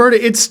didn't convert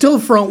it. It's still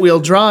front wheel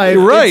drive.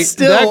 Right.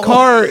 That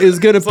car is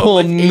going to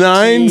pull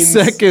 9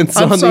 seconds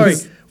on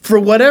these. For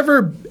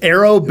whatever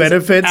aero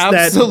benefits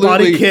that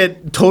body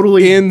kit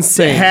totally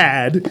insane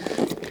had,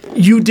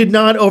 you did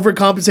not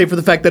overcompensate for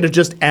the fact that it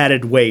just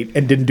added weight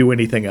and didn't do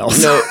anything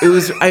else. No, it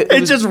was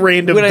just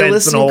random. When I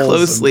listened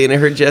closely and I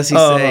heard Jesse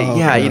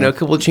say, a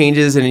couple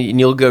changes and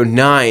you'll go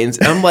 9s.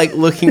 I'm like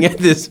looking at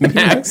this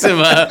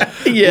Maxima,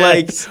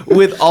 like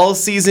with all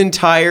season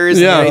tires.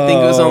 Yeah. And I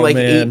think it was on like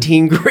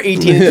 18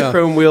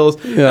 chrome wheels.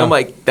 Yeah. I'm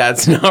like,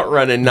 that's not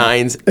running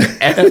 9s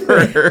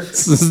ever.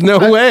 There's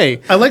no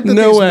way. I like that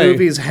these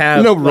movies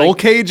have no roll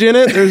cage in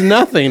it. There's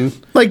nothing.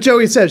 Like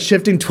Joey said,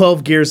 shifting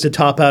 12 gears to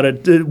top out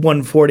at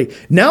 140.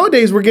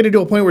 Nowadays, we're getting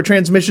to a point where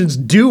transmissions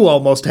do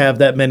almost have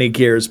that many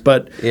gears,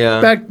 but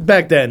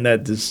back then,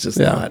 that is just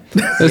not.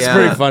 It's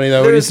pretty funny,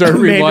 though, when you start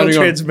rewinding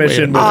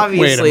transmission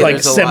with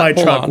like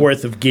semi-truck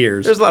worth of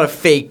gears. There's a lot of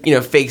fake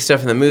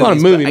stuff in the movies. A lot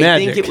of movie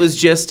magic. I think it was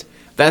just...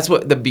 That's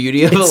what the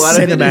beauty of a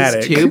lot of it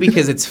is too,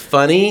 because it's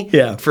funny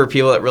for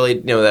people that really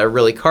that are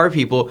really car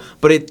people,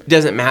 but it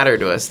doesn't matter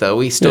to us though.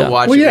 We still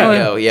watch it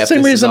and go,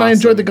 same reason I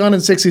enjoyed the Gone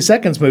in 60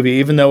 Seconds movie,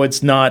 even though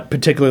it's not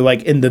particularly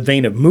like in the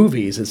vein of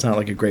movies. It's not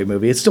like a great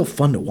movie. It's still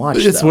fun to watch.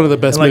 It's one of the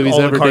best movies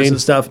ever, Dane.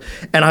 And stuff.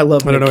 And I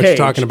love. I don't know what you're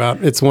talking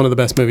about. It's one of the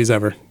best movies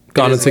ever.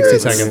 Gone in 60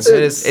 Seconds.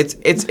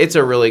 It's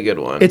a really good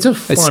one. It's a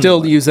fun I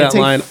still one. use that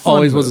line.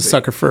 Always was a movie.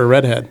 sucker for a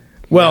redhead.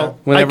 Well,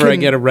 whenever I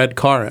get a red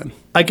car in.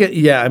 I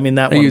mean,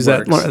 that I one use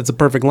works. that. It's a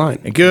perfect line.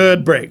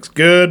 Good brakes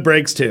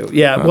too.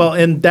 Yeah, well,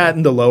 and that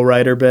and the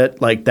lowrider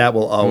bit, like that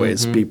will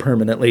always be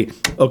permanently,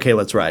 okay,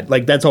 let's ride.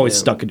 Like that's always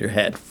stuck in your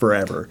head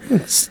forever.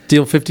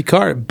 Steal 50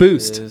 car,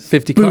 boost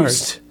 50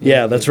 cars.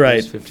 Yeah, that's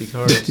right. 50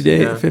 cars. 50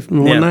 days, 50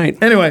 one night.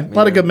 Anyway, a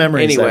lot of good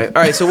memories. Anyway, there.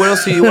 all right, so what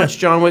else did you watch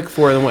John Wick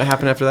for, and then what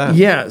happened after that?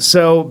 Yeah,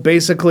 so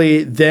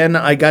basically, then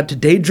I got to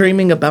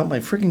daydreaming about my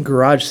freaking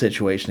garage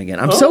situation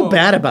again. I'm so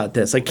bad about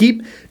this. I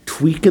keep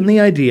tweaking the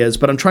ideas,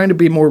 but I'm trying to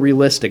be more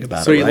realistic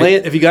about So it. you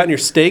Right? have you gotten your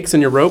stakes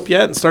and your rope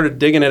yet and started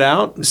digging it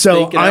out?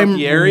 So Staking out I'm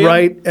the area?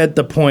 right at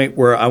the point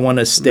where I want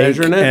to stake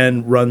Measuring it?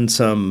 and run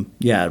some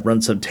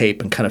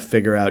tape and kind of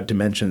figure out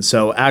dimensions.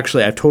 So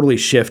actually, I've totally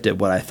shifted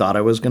what I thought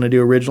I was going to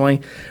do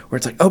originally, where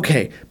it's like,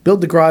 okay,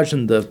 build the garage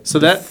in the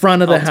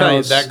front of the I'll tell you,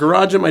 house. that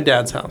garage at my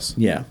dad's house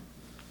Yeah,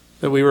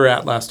 that we were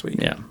at last week.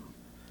 yeah.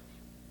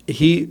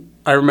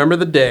 I remember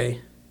the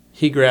day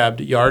he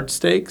grabbed yard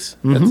stakes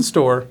at the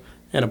store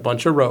and a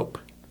bunch of rope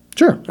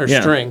Sure. or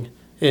yeah. string,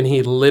 and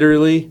he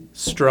literally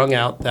strung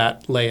out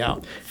that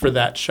layout for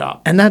that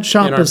shop. And that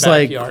shop in our is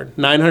like, backyard,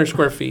 900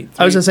 square feet.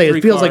 I was going to say, three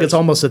it feels like cars. it's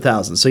almost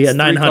 1,000. So yeah,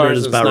 900 cars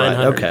is is about 900.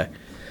 right. Okay.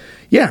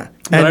 Yeah.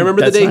 But And I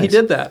remember the that's day he nice.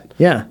 did that.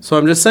 Yeah. So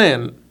I'm just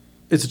saying,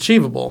 it's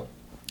achievable.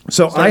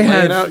 So Start I laying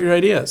have out your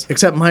ideas.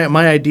 Except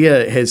my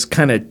idea has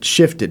kind of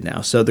shifted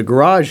now. So the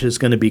garage is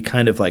going to be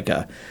kind of like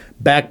a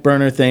back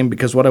burner thing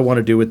because what I want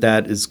to do with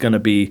that is going to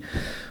be,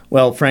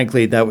 well,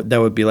 frankly, that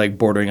would be like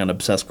bordering on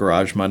obsessed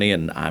garage money,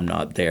 and I'm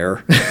not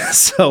there.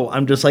 So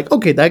I'm just like,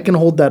 okay, that can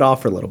hold that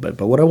off for a little bit.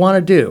 But what I want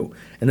to do,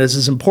 and this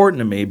is important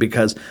to me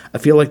because I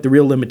feel like the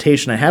real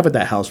limitation I have at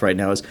that house right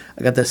now is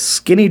I got this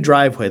skinny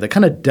driveway that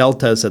kind of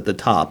deltas at the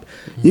top.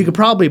 You could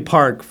probably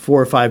park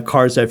 4 or 5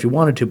 cars there if you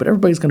wanted to, but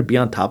everybody's going to be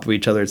on top of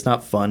each other. It's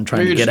not fun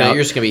trying to get out.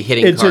 You're just going to be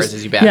hitting cars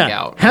as you back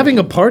out. Having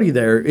a party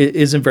there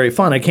isn't very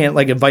fun. I can't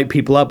like invite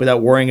people up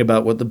without worrying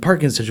about what the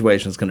parking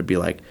situation is going to be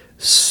like.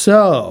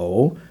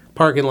 So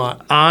Parking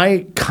lot.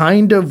 I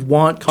kind of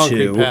want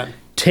Concrete to pad.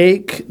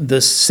 take the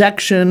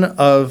section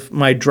of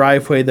my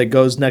driveway that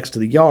goes next to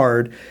the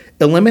yard,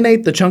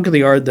 eliminate the chunk of the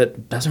yard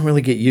that doesn't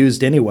really get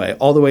used anyway,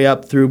 all the way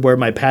up through where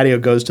my patio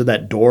goes to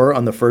that door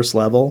on the first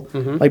level,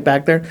 like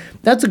back there.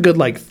 That's a good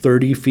like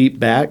 30 feet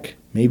back,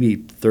 maybe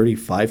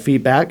 35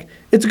 feet back.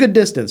 It's a good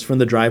distance from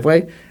the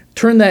driveway.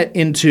 Turn that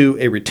into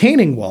a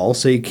retaining wall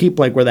so you keep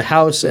like where the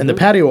house and the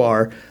patio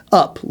are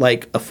up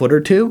like a foot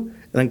or two.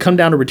 And then come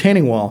down a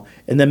retaining wall,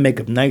 and then make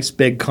a nice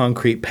big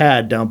concrete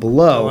pad down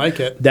below. I like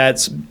it.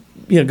 That's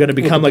going to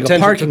become like a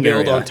parking to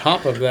build area. on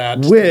top of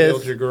that to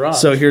build your garage.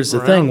 So here's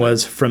the thing: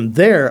 was from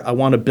there, I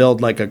want to build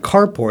like a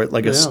carport,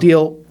 like a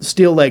steel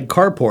leg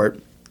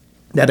carport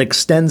that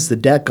extends the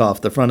deck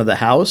off the front of the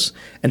house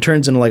and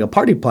turns into like a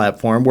party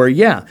platform where,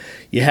 yeah,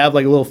 you have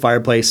like a little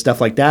fireplace,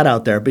 stuff like that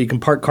out there, but you can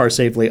park cars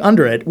safely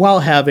under it while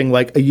having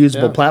like a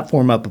usable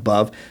platform up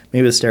above.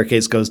 Maybe the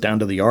staircase goes down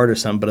to the yard or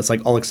something, but it's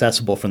like all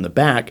accessible from the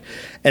back.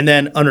 And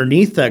then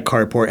underneath that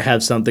carport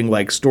have something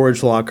like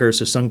storage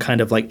lockers or some kind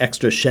of like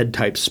extra shed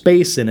type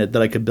space in it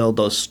that I could build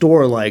those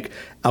store like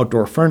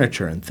outdoor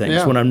furniture and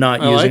things when I'm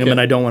not using them and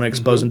I don't want to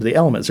expose them to the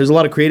elements. There's a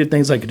lot of creative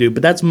things I could do,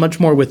 but that's much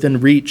more within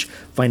reach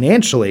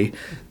financially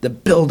than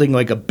building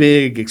like a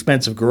big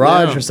expensive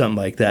garage or something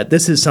like that.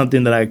 This is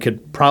something that I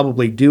could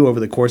probably do over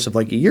the course of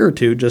like a year or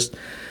two, just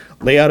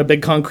lay out a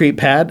big concrete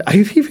pad.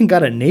 I've even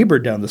got a neighbor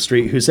down the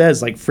street who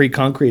says like free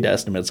concrete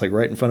estimates like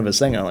right in front of his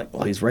thing. I'm like,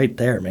 well, he's right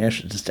there, man. I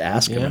should just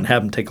ask him and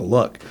have him take a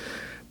look.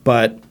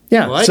 But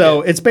yeah,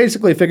 it's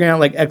basically figuring out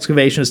like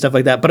excavation and stuff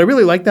like that. But I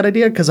really like that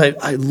idea because I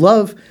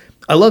love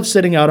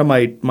sitting out on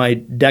my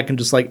deck and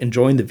just like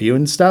enjoying the view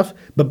and stuff.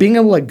 But being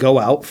able to like go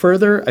out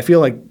further, I feel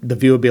like the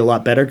view would be a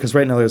lot better because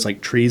right now there's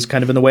like trees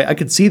kind of in the way. I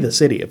could see the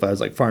city if I was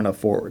like far enough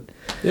forward.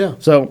 Yeah.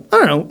 So I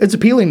don't know. It's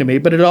appealing to me,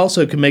 but it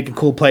also can make a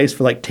cool place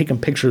for like taking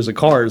pictures of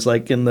cars,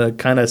 like in the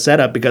kind of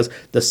setup because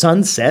the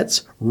sun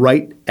sets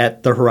right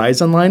at the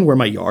horizon line where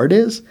my yard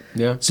is.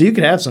 Yeah. So you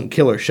could have some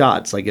killer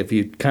shots, like if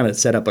you kind of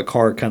set up a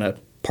car, kind of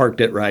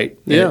parked it right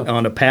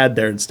on a pad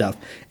there and stuff,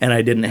 and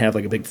I didn't have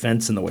like a big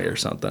fence in the way or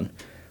something.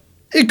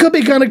 It could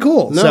be kind of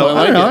cool. No, so I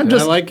like don't know. it. I'm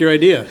just I like your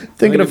idea.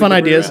 thinking of fun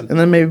ideas, and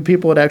then maybe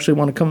people would actually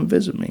want to come and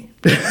visit me.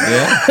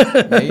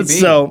 Yeah, maybe.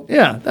 So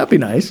yeah, that'd be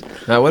nice.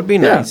 That would be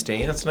nice,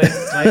 Dane. That's nice.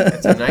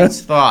 It's a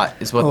nice thought.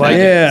 Is what that is.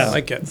 Yeah, I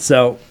like it.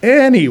 So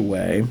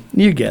anyway,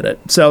 you get it.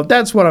 So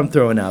that's what I'm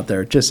throwing out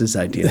there, just as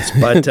ideas.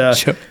 But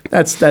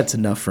that's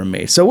enough from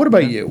me. So what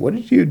about you? What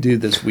did you do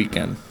this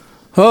weekend?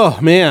 Oh,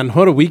 man,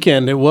 what a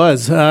weekend it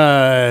was.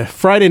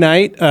 Friday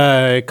night,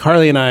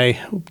 Carly and I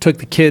took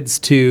the kids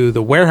to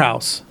the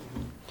warehouse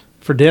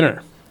for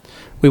dinner.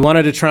 We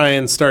wanted to try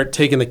and start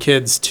taking the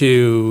kids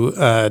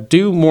to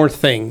do more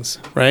things,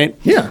 right?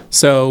 Yeah.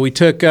 So we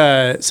took,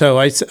 I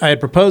had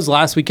proposed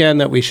last weekend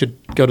that we should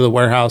go to the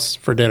warehouse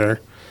for dinner.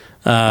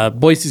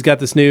 Boise's got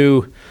this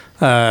new,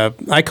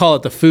 I call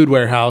it the food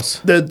warehouse.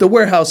 The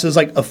warehouse is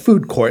like a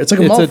food court. It's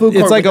like a mall food court.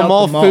 It's like a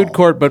mall food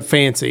court, but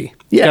fancy.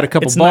 It's Yeah, got a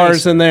couple it's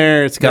bars nicer. in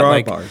there. It's got There are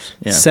like bars.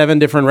 Yeah. 7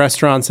 different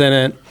restaurants in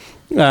it.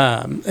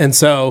 And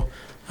so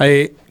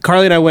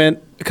Carly and I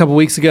went a couple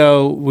weeks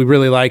ago. We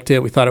really liked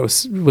it. We thought it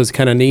was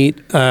kind of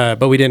neat,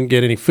 but we didn't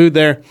get any food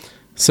there.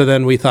 So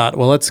then we thought,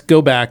 well, let's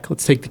go back.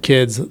 Let's take the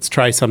kids. Let's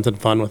try something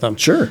fun with them.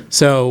 Sure.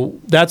 So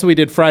that's what we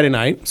did Friday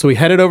night. So we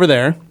headed over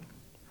there.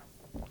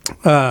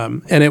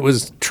 And it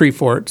was Tree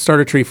Fort,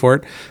 started Tree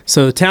Fort.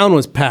 So the town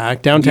was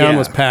packed. Downtown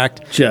was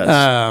packed.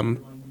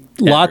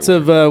 Lots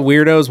of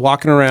weirdos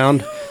walking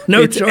around.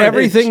 It's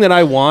everything that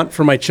I want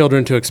for my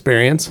children to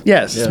experience.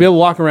 Yes. To be able to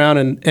walk around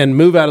and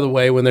move out of the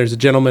way when there's a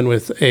gentleman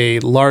with a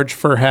large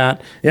fur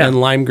hat and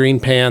lime green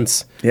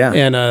pants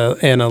and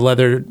a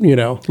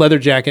leather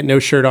jacket, no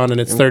shirt on, and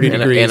it's 30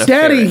 degrees.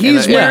 Daddy,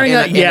 he's wearing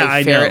a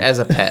ferret as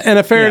a pet. And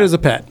a ferret as a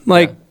pet.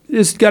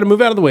 Just got to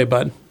move out of the way,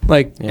 bud.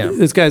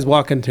 This guy's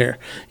walking here,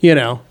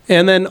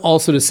 and then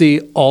also to see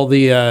all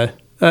the,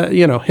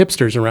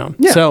 hipsters around.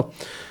 Yeah. So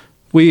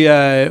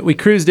we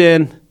cruised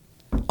in.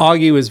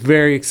 Augie was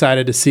very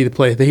excited to see the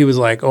place. He was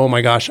like, oh my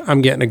gosh,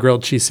 I'm getting a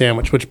grilled cheese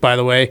sandwich, which, by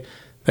the way,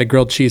 that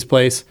grilled cheese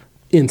place,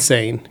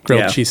 insane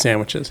grilled cheese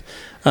sandwiches.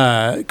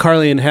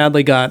 Carly and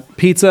Hadley got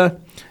pizza.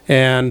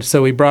 And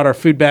so we brought our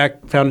food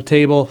back, found a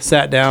table,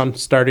 sat down,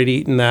 started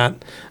eating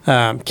that.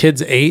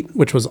 Kids ate,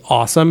 which was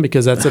awesome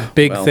because that's a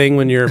big thing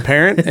when you're a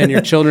parent and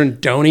your children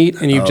don't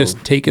eat and you've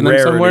just taken them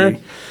somewhere.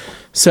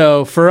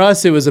 So for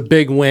us, it was a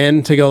big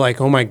win to go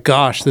like, oh my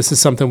gosh, this is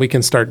something we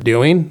can start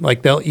doing.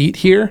 Like they'll eat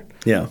here,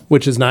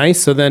 which is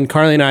nice. So then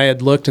Carly and I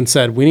had looked and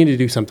said, we need to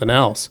do something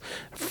else.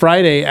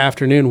 Friday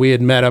afternoon, we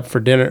had met up for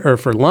dinner or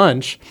for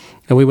lunch.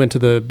 And we went to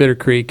the Bitter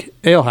Creek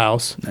Ale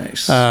House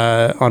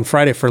on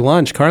Friday for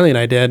lunch. Carly and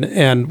I did,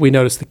 and we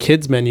noticed the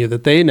kids menu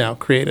that they now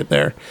created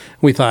there.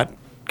 We thought,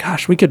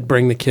 gosh, we could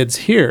bring the kids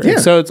here. Yeah.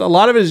 So a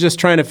lot of it is just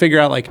trying to figure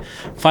out, like,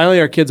 finally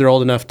our kids are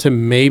old enough to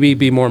maybe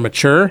be more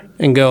mature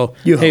and go,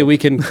 you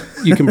can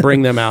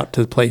bring them out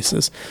to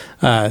places.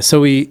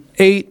 So we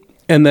ate.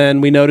 And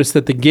then we noticed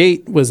that the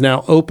gate was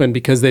now open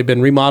because they've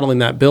been remodeling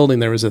that building.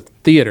 There was a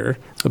theater,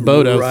 the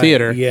Bodo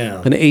Theater,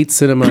 an 8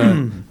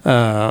 cinema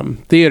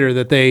theater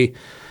that they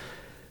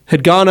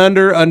had gone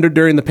under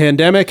during the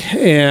pandemic.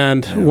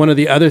 And one of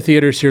the other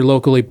theaters here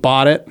locally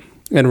bought it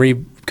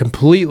and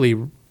completely redesigned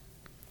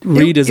the whole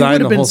thing. It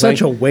would have been such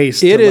a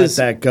waste to let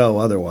that go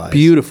otherwise.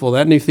 Beautiful.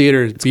 That new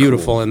theater is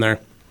beautiful in there.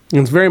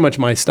 And it's very much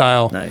my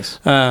style. Nice.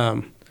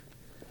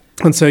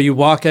 And so you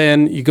walk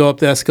in, you go up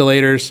the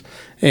escalators,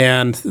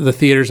 and the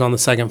theater's on the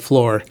second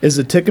floor. Is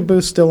the ticket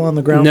booth still on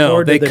the ground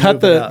floor? No, they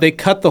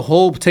cut the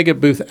whole ticket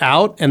booth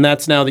out, and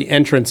that's now the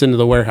entrance into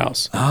the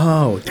warehouse.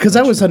 Oh, because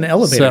that was an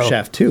elevator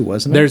shaft too,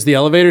 wasn't it? There's the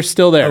elevator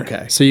still there.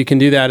 Okay, so you can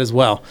do that as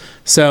well.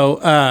 So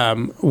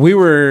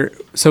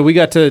we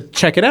got to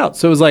check it out.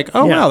 So it was like,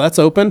 wow, that's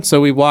open.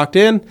 So we walked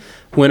in,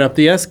 went up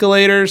the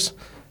escalators.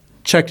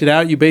 Checked it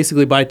out. You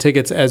basically buy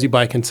tickets as you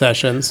buy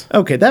concessions.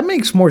 Okay, that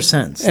makes more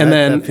sense. And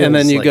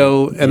then you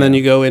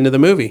go into the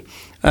movie.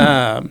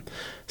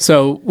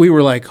 So we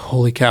were like,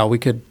 holy cow, we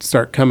could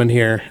start coming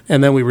here.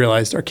 And then we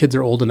realized our kids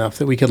are old enough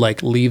that we could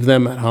like leave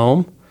them at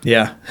home.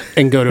 Yeah.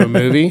 And go to a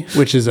movie,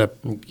 which is a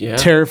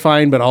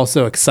terrifying but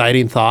also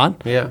exciting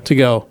thought. Yeah. To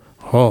go,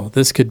 oh,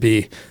 this could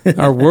be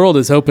our world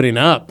is opening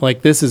up.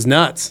 Like this is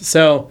nuts.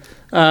 So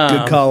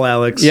good call,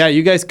 Alex. Yeah,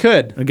 you guys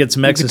could. I'll get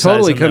some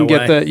exercise. You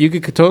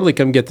could totally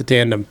come get the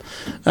tandem.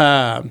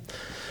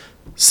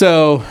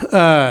 So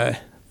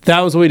that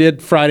was what we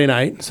did Friday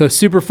night. So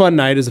super fun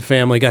night as a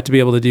family. Got to be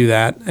able to do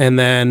that, and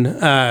then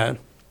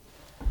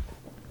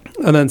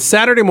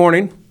Saturday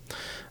morning,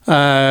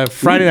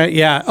 Friday night.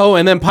 Yeah. Oh,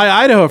 and then Pie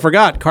Idaho. I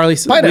forgot. Carly.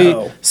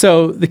 Idaho.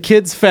 So the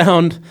kids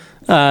found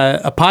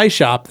a pie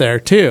shop there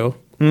too.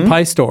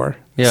 Pie store.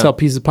 Yeah. Sell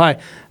pieces of pie.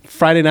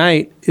 Friday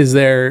night is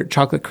their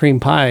chocolate cream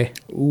pie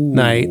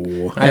night,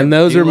 and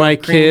those are my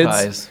kids.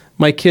 Pies.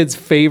 My kids'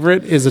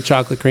 favorite is a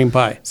chocolate cream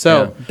pie.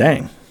 So,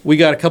 dang, we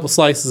got a couple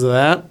slices of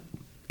that.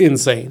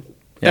 Insane,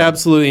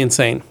 absolutely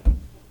insane.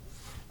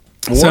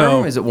 Warm?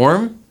 So, is it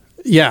warm?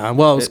 Yeah,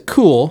 well, it's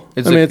cool.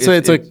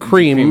 It's a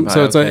cream,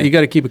 pie, so you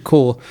got to keep it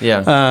cool.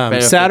 Yeah.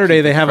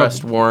 Saturday they have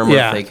crust warm.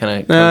 Yeah. They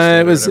kind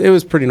of. It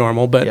was pretty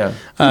normal, but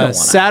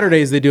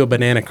Saturdays they do a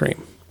banana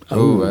cream.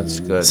 Oh, that's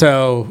good.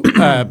 So,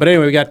 but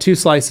anyway, we got 2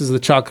 slices of the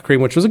chocolate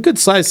cream, which was a good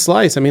size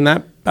slice. I mean,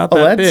 about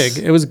that big.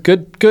 It was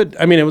good.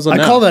 I mean, it was enough.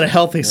 I call that a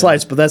healthy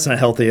slice, but that's not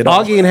healthy at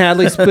all. Augie and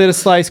Hadley split a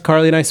slice.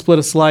 Carly and I split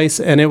a slice,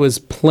 and it was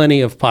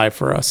plenty of pie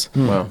for us.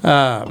 Wow.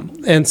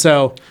 And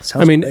so,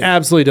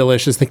 absolutely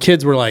delicious. The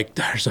kids were like,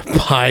 there's a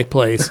pie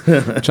place,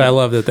 which I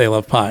love that they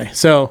love pie.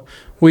 So,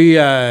 but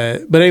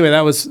anyway,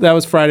 that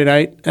was Friday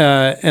night.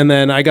 And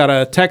then I got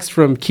a text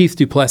from Keith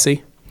Duplessis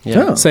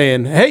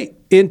saying, hey,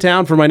 in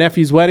town for my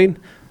nephew's wedding,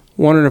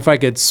 wondering if I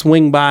could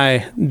swing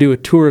by and do a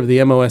tour of the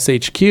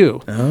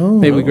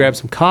MOSHQ. Maybe we grab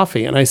some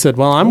coffee. And I said,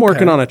 well, I'm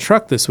working on a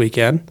truck this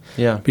weekend.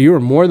 Yeah. But you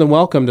are more than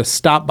welcome to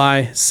stop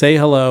by, say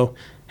hello,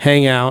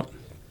 hang out,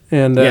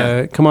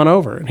 and come on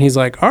over. And he's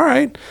like, all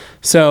right.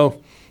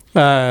 So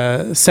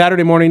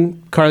Saturday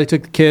morning, Carly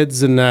took the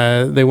kids and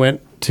they went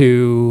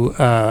to,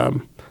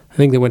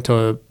 they went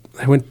to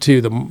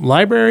the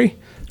library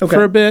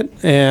for a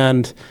bit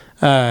and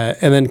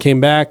then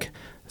came back.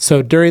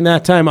 So during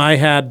that time, I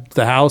had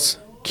the house.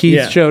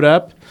 Keith showed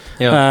up,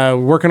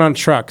 working on a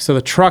truck. So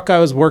the truck I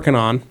was working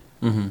on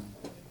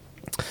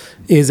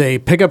is a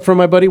pickup from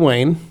my buddy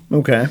Wayne.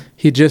 Okay.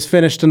 He just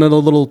finished another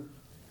little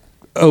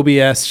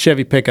OBS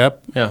Chevy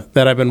pickup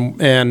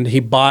and he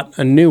bought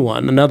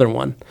another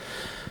one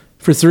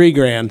for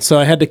 $3,000. So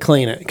I had to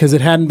clean it because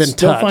it hadn't been touched.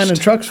 Still finding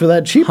trucks for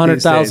that cheap.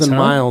 100,000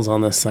 miles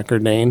on this sucker,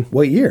 Dane.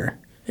 What year?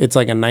 It's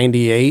like a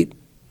 98.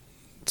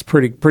 It's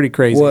pretty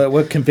crazy.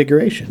 What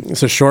configuration?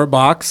 It's a short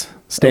box,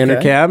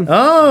 standard cab.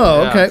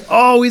 Oh, okay.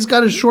 Oh, he's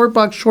got a short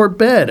box, short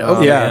bed.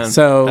 Okay. Man.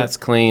 So that's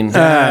clean. Fix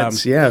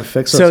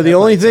those So the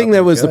only thing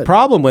that was good. the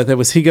problem with it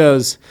was he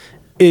goes,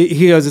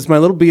 it's my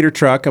little beater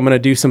truck. I'm going to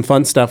do some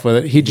fun stuff with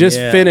it. He just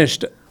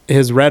finished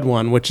his red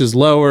one, which is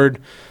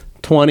lowered,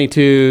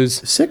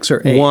 22s. 6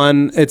 or 8?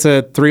 One, it's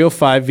a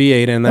 305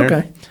 V8 in there.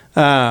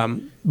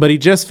 Okay. But he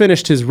just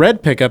finished his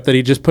red pickup that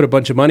he just put a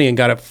bunch of money and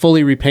got it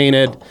fully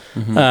repainted,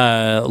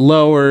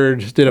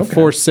 lowered, did a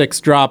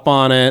 4.6 drop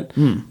on it,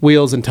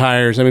 wheels and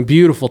tires. I mean,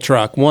 beautiful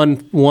truck.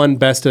 One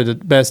best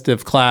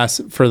of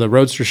class for the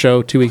Roadster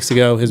show 2 weeks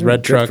ago, his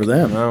red truck. Good for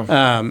them.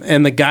 Wow.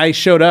 And the guy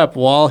showed up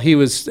while he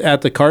was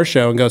at the car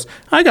show and goes,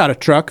 I got a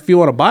truck if you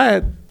want to buy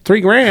it.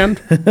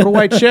 $3,000, little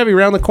white Chevy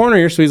around the corner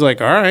here. So he's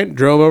like, all right,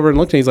 drove over and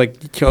looked, and he's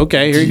like,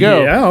 okay, here you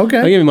go. Yeah, okay.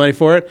 I'll give you money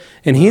for it.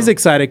 And he's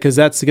excited because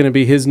that's going to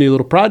be his new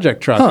little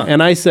project truck.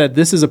 And I said,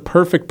 this is a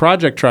perfect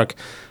project truck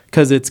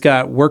because it's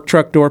got work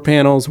truck door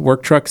panels,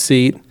 work truck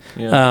seat,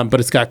 but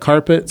it's got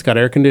carpet, it's got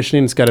air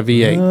conditioning, it's got a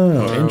V8.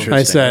 Oh, interesting.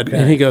 I said,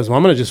 and he goes, well,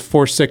 I'm going to just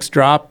 4.6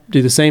 drop,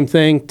 do the same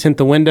thing, tint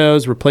the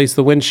windows, replace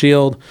the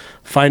windshield,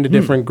 find a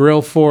different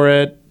grill for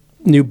it,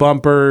 new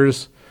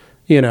bumpers,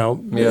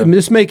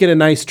 just make it a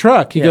nice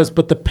truck. He goes,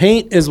 but the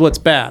paint is what's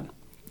bad.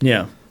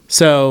 Yeah.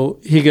 So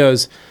he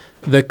goes,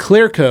 the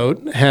clear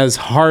coat has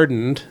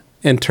hardened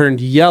and turned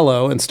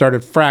yellow and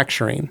started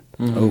fracturing.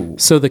 Oh.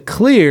 So the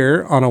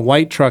clear on a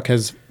white truck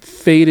has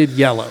faded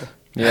yellow.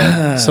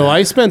 Yeah. So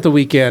I spent the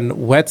weekend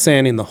wet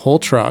sanding the whole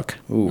truck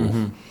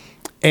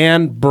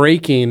and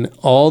breaking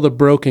all the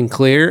broken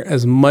clear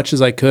as much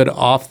as I could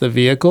off the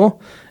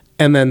vehicle,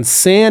 and then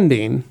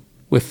sanding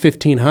with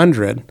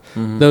 1500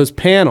 those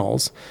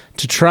panels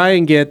to try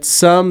and get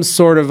some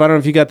sort of, I don't know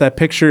if you got that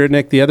picture,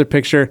 Nick, the other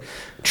picture,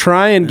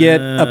 try and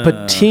get a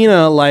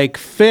patina-like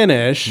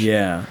finish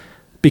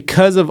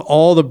because of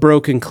all the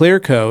broken clear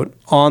coat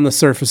on the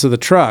surface of the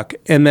truck,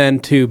 and then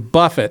to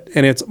buff it.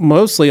 And it's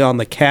mostly on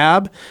the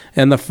cab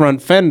and the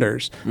front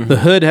fenders. The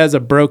hood has a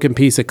broken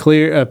piece of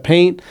clear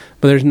paint,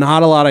 but there's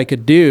not a lot I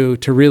could do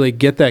to really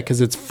get that because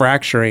it's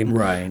fracturing.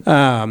 Right.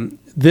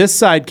 This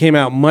side came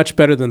out much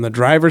better than the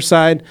driver's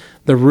side.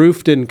 The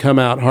roof didn't come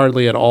out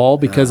hardly at all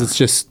because it's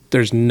just,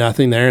 there's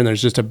nothing there, and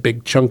there's just a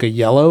big chunk of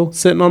yellow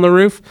sitting on the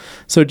roof.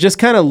 So it just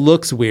kind of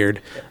looks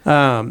weird.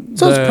 So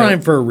it's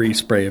prime for a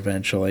respray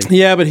eventually.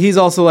 Yeah, but he's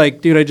also like,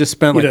 dude, I just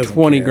spent like doesn't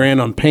 20 care.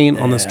 grand on paint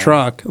on this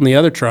truck, on the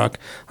other truck.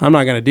 I'm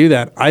not going to do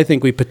that. I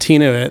think we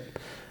patina it,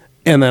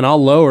 and then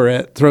I'll lower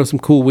it, throw some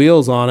cool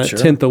wheels on it,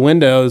 tint the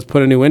windows,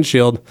 put a new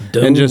windshield,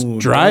 and just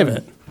drive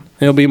it.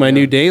 It'll be my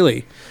new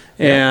daily.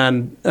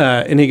 And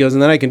he goes,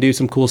 and then I can do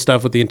some cool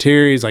stuff with the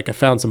interiors. Like I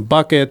found some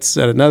buckets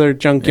at another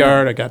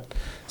junkyard. I got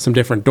some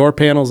different door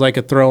panels I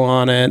could throw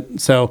on it.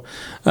 So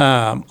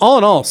all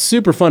in all,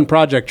 super fun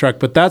project truck.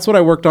 But that's what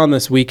I worked on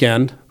this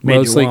weekend. Made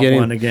mostly you want getting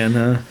one again,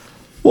 huh?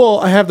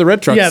 Well, I have the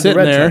red truck sitting the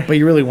red there. truck, but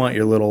you really want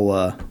your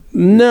little.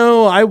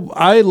 No,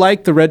 I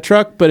like the red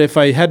truck, but if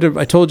I had to,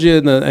 I told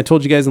you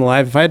guys in the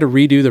live, if I had to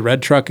redo the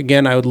red truck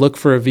again, I would look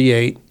for a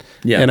V8.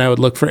 Yeah. And I would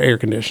look for air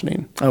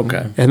conditioning.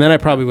 Okay. And then I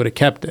probably would have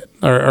kept it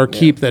or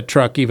keep that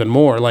truck even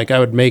more. Like I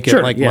would make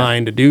it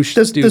mine to do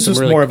this some was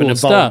really more cool of an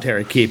stuff.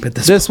 involuntary keep at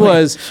this point. This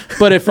was,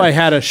 but if I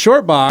had a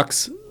short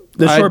box,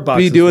 I'd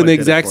be doing the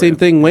exact same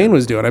thing Wayne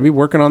was doing. I'd be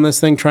working on this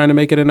thing, trying to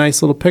make it a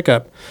nice little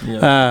pickup.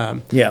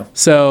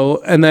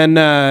 So, and then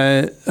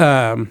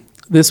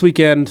this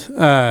weekend,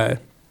 I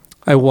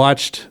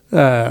watched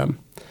Final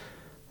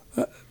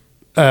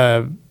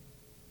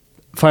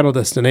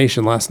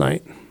Destination last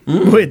night.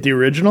 Wait, the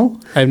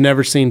original? I've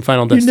never seen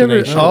Final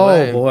Destination.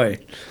 Boy.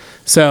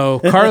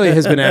 So Carly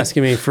has been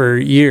asking me for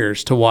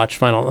years to watch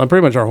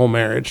pretty much our whole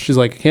marriage. She's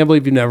like, I can't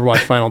believe you've never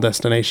watched Final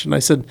Destination. I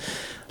said,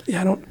 yeah,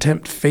 I don't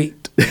tempt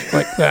fate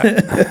like that.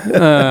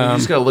 You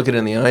just got to look it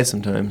in the eye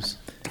sometimes.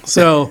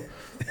 So,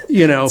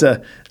 It's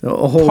a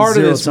whole part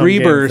of this zero-sum game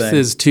rebirth thing.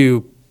 is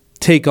to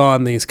take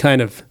on these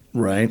kind of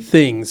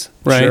things,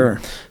 right?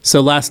 Sure.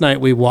 So last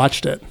night we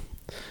watched it,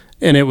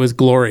 and it was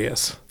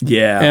glorious.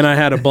 Yeah. And I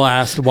had a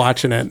blast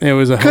watching it. It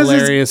was a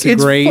hilarious,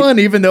 it's great, fun,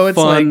 even though it's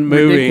fun like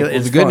movie. ridiculous.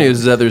 Well, the good news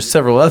is that there's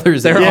several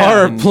others. There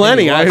are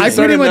plenty. I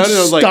pretty much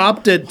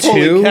stopped at 2.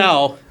 Holy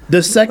cow.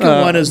 The second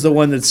one is the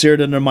one that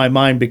seared into my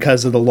mind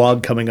because of the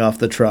log coming off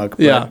the truck.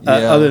 But,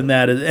 other than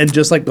that, and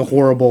just like the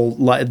horrible,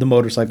 the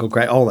motorcycle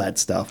crash, all that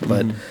stuff.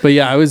 But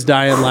yeah, I was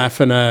dying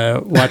laughing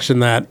watching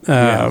that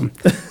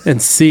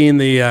and seeing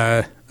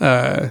the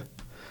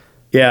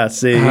Yeah,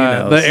 see, he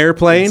knows. The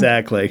airplane.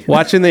 Exactly.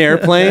 Watching the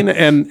airplane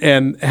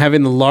and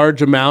having the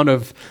large amount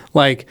of,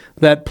 like,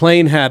 that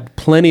plane had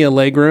plenty of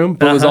leg room,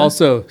 but was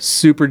also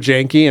super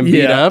janky and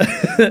beat up,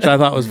 which I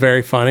thought was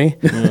very funny.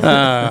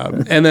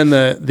 And then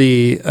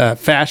the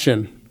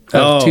fashion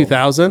of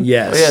 2000.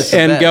 Yes. Oh, yeah, it's the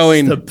and best.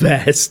 going, The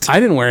best.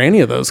 I didn't wear any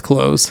of those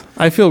clothes.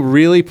 I feel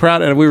really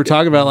proud. And we were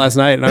talking about it last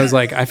night, and I was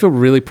like, I feel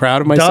really proud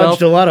of myself.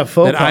 Dodged a lot of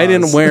faux that I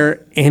didn't pas.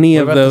 wear any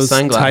What of about the those types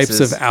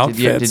sunglasses? of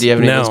outfits. Did you have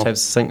any of those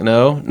types of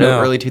sunglasses? No,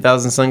 early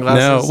 2000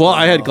 sunglasses. No. Well,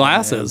 I had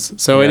glasses,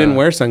 so I didn't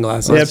wear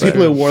sunglasses. Yeah, but-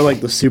 people who wore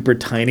like the super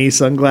tiny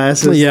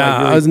sunglasses. Yeah, like,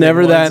 really I was thin never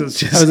ones. that. It's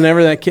just- I was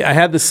never that kid. I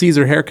had the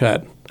Caesar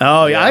haircut.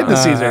 Oh yeah, I had the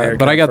Caesar haircut.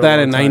 But I got for a that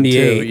in long time, too.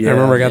 '98. Yeah, I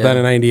remember I got that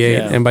in '98,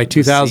 Yeah. and by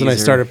 2000 I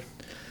Caesar. started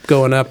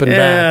going up and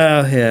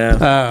back.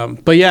 Yeah.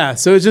 But yeah,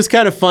 so it's just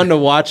kind of fun to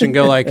watch and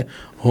go like,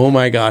 oh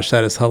my gosh,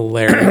 that is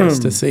hilarious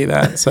to see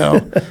that. So,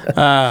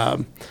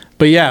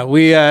 but yeah,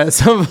 we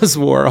some of us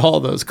wore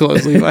all those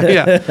clothes. Levi.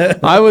 Yeah,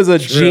 I was a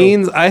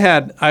jeans.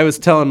 I was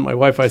telling my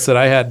wife, I said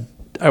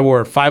I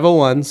wore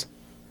 501s,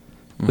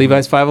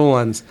 Levi's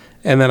 501s,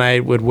 and then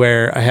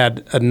I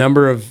had a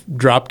number of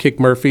Dropkick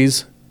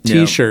Murphys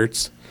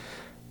T-shirts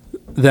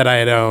that I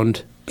had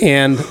owned,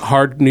 and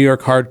New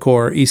York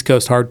hardcore, East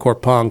Coast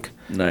hardcore punk.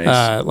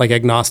 Nice. Like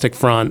Agnostic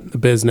Front, The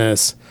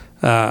Business,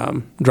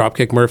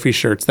 Dropkick Murphy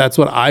shirts. That's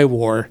what I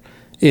wore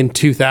in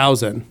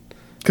 2000.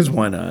 Because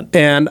why not?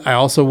 And I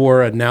also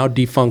wore a now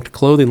defunct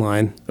clothing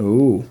line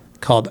Ooh.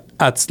 called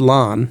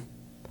Atzlan,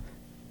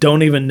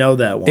 Don't even know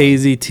that one.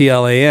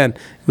 Aztlan. It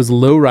was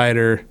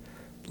lowrider,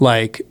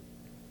 like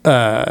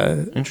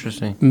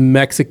Interesting.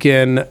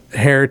 Mexican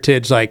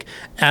heritage, like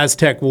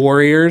Aztec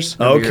warriors.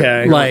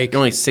 Okay. Like You're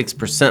only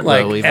 6%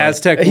 like though, Levi.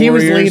 Aztec He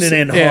was warriors leaning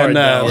in hard, and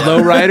though.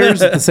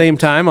 lowriders at the same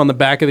time on the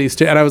back of these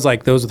two, and I was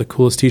like, those are the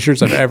coolest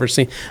T-shirts I've ever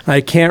seen.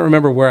 I can't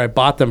remember where I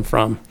bought them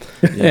from,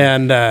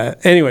 and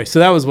anyway, so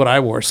that was what I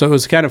wore. So it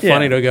was kind of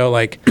funny Yeah. to go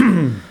like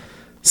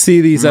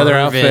see these other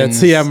outfits.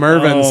 Mervyn's. Yeah,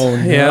 Mervyn's. Oh,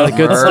 no. Yeah, the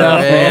good stuff,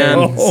 man.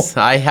 Mervyn's.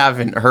 I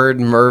haven't heard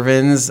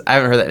Mervyn's. I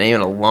haven't heard that name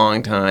in a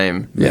long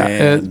time. Yeah,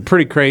 Man.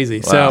 pretty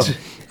crazy. Wow.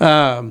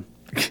 So,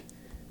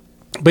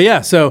 but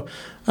yeah, so.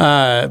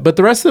 But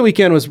the rest of the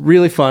weekend was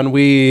really fun.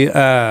 We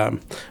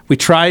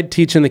tried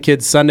teaching the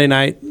kids Sunday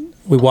night.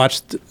 We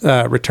watched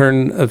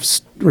Return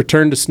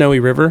to Snowy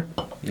River,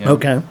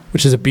 Okay.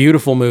 which is a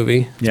beautiful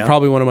movie. It's Yeah.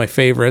 probably one of my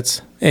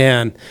favorites.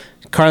 And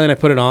Carly and I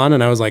put it on,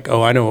 and I was like,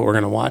 "Oh, I know what we're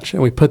gonna watch."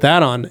 And we put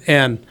that on,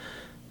 and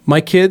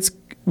my kids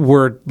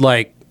were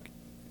like,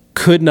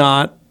 could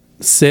not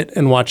sit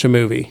and watch a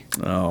movie.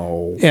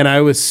 Oh. And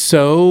I was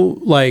so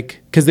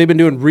like, because they've been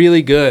doing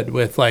really good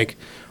with like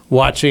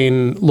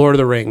watching Lord of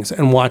the Rings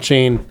and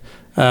watching,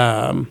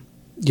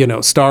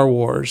 Star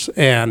Wars.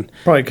 And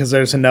Probably because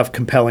there's enough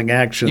compelling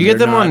action. You get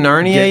They're them on not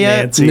Narnia getting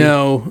yet? antsy.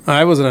 no,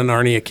 I wasn't a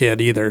Narnia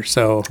kid either.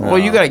 So Well,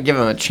 you got to give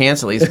them a chance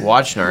to at least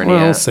watch Narnia.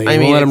 well, we'll see. I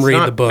mean, we'll let them it's read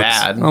not the books.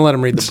 Bad. I'll let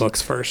them read the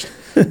books first.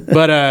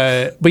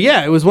 But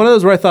yeah, it was one of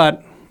those where I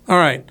thought, all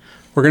right,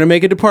 we're gonna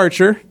make a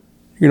departure.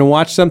 You're gonna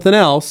watch something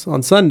else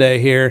on Sunday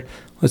here.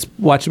 Let's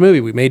watch a movie.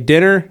 We made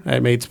dinner. I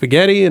made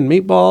spaghetti and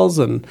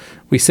meatballs, and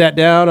we sat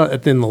down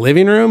in the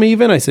living room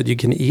even. I said, you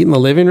can eat in the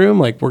living room.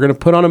 Like, we're going to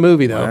put on a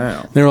movie, though.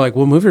 Wow. And they were like,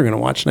 what movie are we going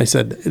to watch? And I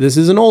said, this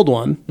is an old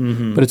one,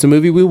 but it's a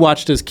movie we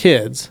watched as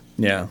kids.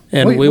 Yeah.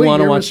 And Wait, we what want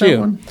to year watch was that you.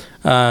 one?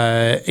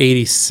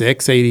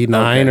 86,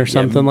 89 Okay, or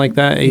something like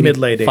that.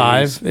 Mid-late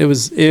 85.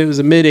 80s. It was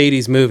a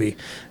mid-80s movie.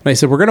 And I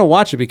said, we're going to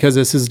watch it because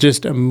this is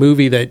just a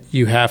movie that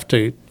you have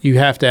to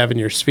have in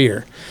your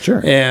sphere.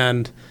 Sure.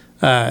 And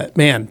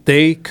man,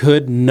 they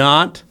could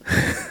not.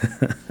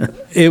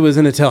 It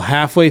wasn't until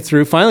halfway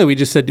through. Finally, we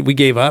just said, we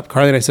gave up.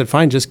 Carly and I said,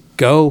 fine, just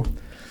go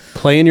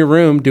play in your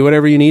room, do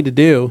whatever you need to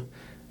do.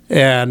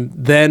 And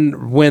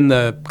then when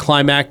the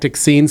climactic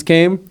scenes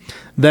came,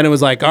 then it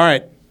was like, all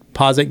right,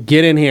 pause it,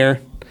 get in here.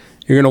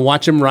 You're going to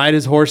watch him ride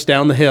his horse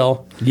down the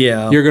hill.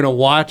 Yeah. You're going to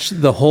watch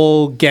the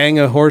whole gang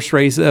of horse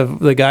race of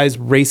the guys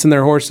racing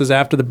their horses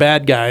after the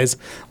bad guys.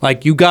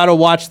 Like, you got to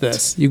watch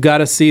this. You got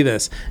to see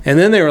this. And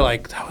then they were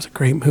like, that was a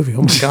great movie.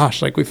 Oh my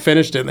gosh. Like, we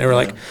finished it. And they were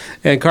like,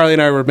 and Carly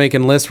and I were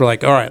making lists. We're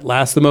like, all right,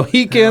 Last of the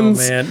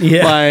Mohicans. Oh, man.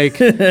 Yeah. Like,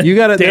 you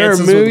got to, there are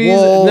Dances with movies.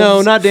 Wolves.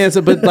 No, not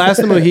Dancing, but Last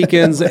of the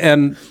Mohicans.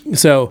 And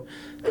so,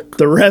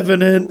 The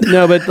Revenant.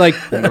 no, but like,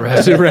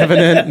 The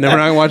Revenant. Never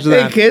not watching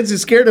Hey, that. kids, you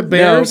scared of No,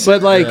 bears?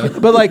 but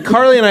like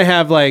Carly and I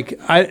have like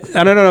I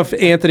don't know if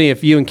Anthony,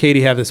 if you and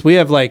Katie have this. We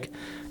have like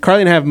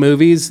Carly and I have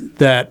movies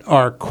that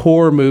are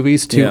core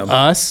movies to Yeah.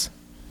 us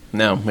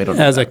No, we don't.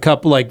 as a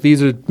couple. Like,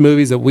 these are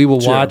movies that we will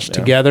watch yeah.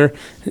 together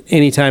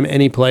anytime,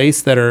 any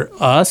place, that are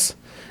us.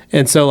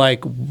 And so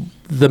like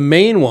the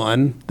main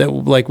one that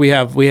like we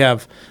have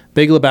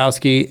Big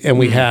Lebowski and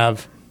we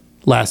have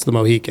Last of the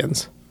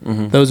Mohicans.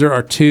 Those are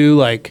our two,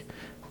 like,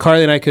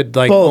 Carly and I could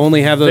like Both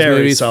only have those very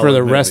movies for solid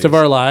the rest of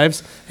movies. our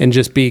lives and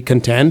just be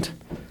content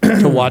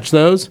to watch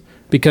those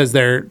because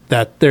they're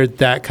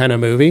that kind of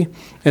movie.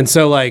 And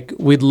so like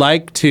we'd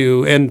like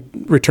to, and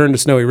Return to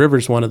Snowy River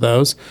is one of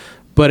those,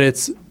 but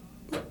it's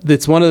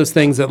one of those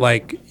things that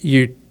like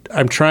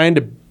I'm trying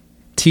to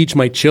teach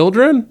my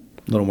children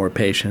A little more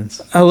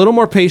patience. A little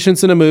more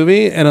patience in a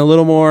movie and a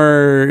little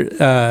more,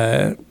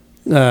 I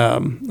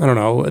don't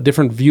know, a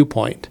different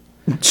viewpoint.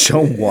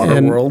 Show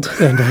Waterworld.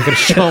 And I'm going to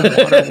show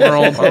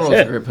Waterworld. Waterworld's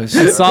a great place.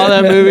 I saw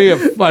that movie.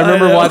 I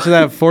remember watching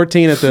that at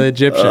 14 at the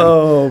Egyptian.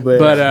 Oh,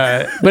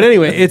 man. But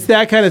anyway, it's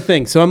that kind of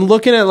thing. So I'm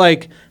looking at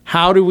like,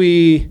 how do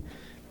we,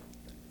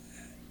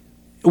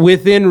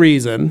 within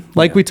reason,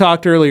 like we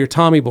talked earlier,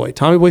 Tommy Boy.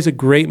 Tommy Boy's a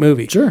great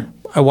movie. Sure.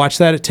 I watched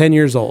that at 10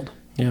 years old.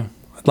 Yeah.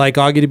 I'd like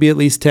Augie to be at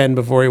least 10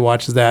 before he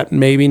watches that,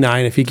 maybe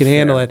 9 if he can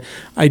handle it.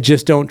 I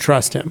just don't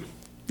trust him.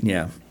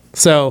 Yeah.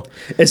 So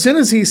as soon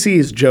as he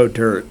sees Joe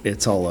Dirt,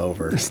 it's all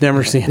over. he's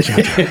never seen Joe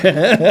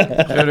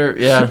Dirt.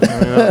 Yeah.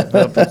 I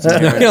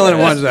can't let him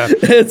watch that.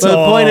 It's But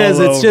the point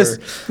is, all it's just,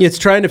 it's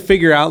trying to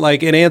figure out,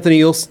 like, and Anthony,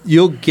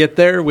 you'll get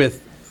there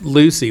with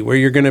Lucy, where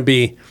you're going to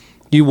be,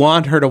 you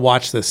want her to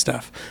watch this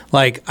stuff.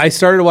 Like, I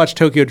started to watch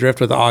Tokyo Drift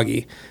with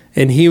Augie,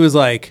 and he was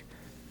like,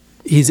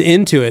 he's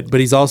into it, but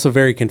he's also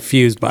very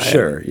confused by it.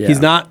 Sure, yeah. He's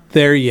not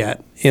there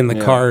yet in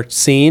the car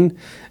scene.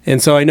 And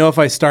so I know if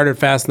I started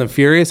Fast and the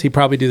Furious, he'd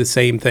probably do the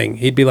same thing.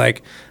 He'd be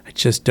like, I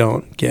just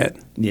don't get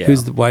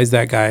why is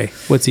that guy?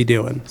 What's he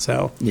doing?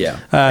 So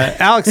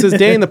Alex says,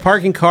 day in the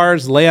parking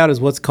car's layout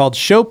is what's called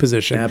show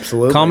position.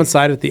 Absolutely. Common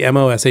side at the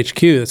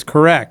MOSHQ. That's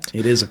correct.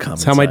 It is a common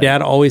That's how my side.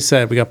 dad always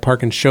said. We got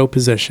park and show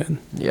position.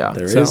 Yeah.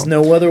 There is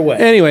no other way.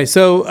 Anyway,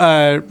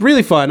 so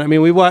really fun. I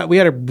mean, we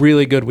had a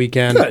really good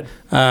weekend. Good.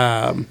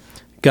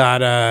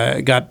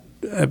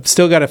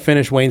 Still got to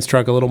finish Wayne's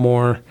Truck a little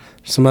more.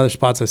 Some other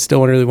spots I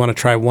still really want to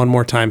try one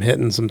more time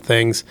hitting some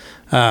things,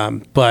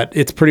 but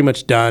it's pretty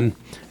much done.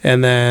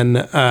 And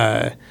then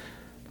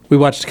we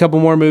watched a couple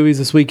more movies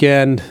this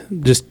weekend.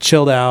 Just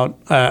chilled out.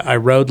 I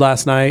rode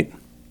last night.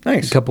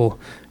 Nice. Got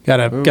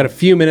a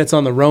few minutes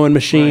on the rowing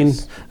machine,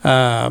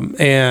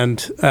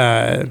 Nice.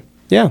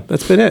 yeah,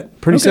 that's been it.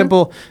 Pretty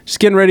simple.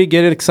 Just getting ready,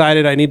 get it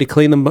excited. I need to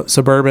clean the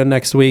Suburban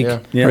next week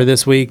or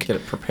this week. Get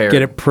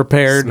it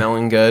prepared.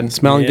 Smelling good.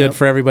 Good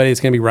for everybody. It's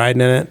going to be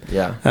riding in it.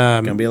 Yeah.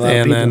 Gonna be a lot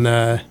of people. And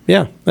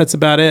then, that's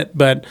about it.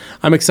 But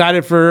I'm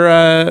excited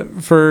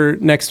for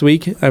next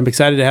week. I'm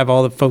excited to have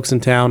all the folks in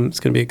town.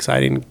 It's going to be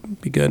exciting.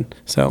 Be good.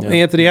 So,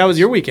 Anthony, how was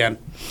your weekend?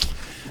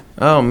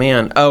 Oh,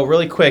 man. Oh,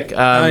 really quick.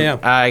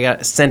 I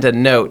got sent a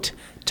note.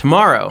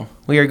 Tomorrow,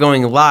 we are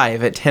going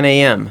live at 10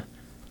 a.m.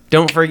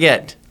 Don't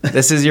forget.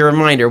 This is your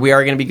reminder. We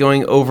are going to be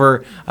going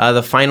over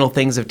the final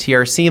things of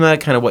TRC,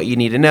 kind of what you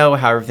need to know,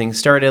 how everything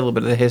started, a little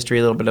bit of the history,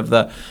 a little bit of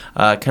the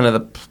kind of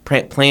the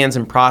plans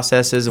and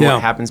processes and what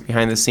happens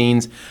behind the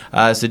scenes.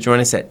 So join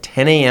us at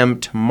 10 a.m.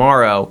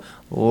 tomorrow,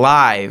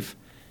 live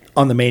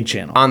on the main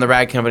channel, on the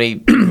Rad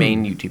Company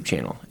main YouTube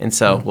channel. And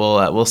so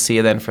we'll see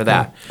you then for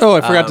that. Oh,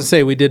 I forgot to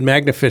say we did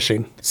magna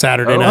fishing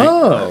Saturday night.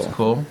 Oh, that's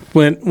cool.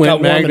 Went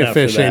magna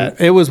fishing.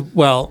 It was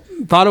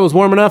thought it was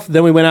warm enough.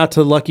 Then we went out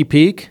to Lucky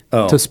Peak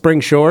to Spring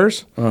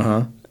Shores,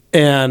 or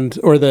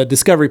the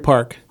Discovery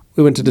Park.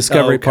 We went to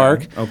Discovery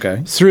Park.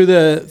 Okay. Through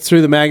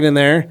the Magna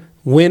there.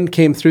 Wind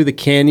came through the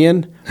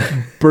canyon.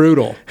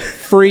 Brutal.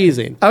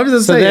 Freezing. I was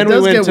going to say, it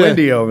does get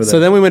windy over there.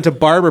 So then we went to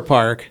Barber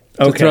Park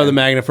to throw the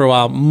Magna for a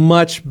while.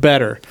 Much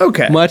better.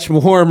 Okay. Much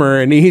warmer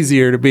and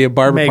easier to be at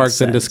Barber Makes Park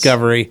than sense.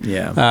 Discovery.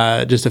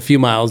 Yeah. Just a few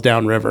miles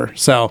downriver.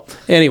 So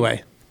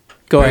anyway,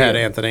 go ahead,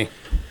 Anthony.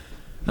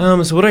 So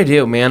what did I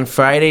do, man?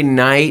 Friday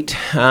night,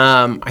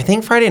 I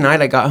think Friday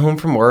night I got home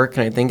from work,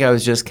 and I think I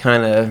was just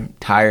kind of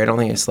tired. I don't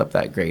think I slept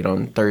that great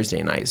on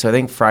Thursday night. So I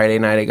think Friday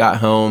night I got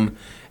home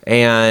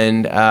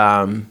and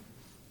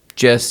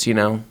just,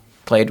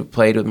 played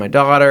with my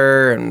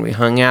daughter, and we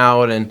hung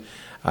out, and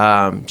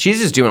she's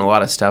just doing a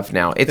lot of stuff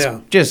now. It's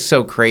just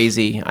so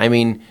crazy. I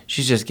mean,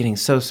 she's just getting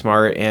so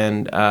smart,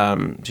 and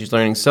she's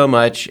learning so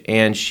much,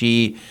 and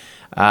she...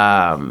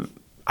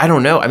 I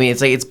don't know. I mean,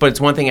 it's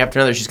one thing after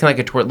another. She's kind of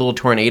like a little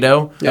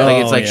tornado.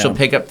 She'll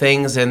pick up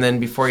things, and then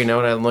before you know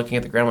it, I'm looking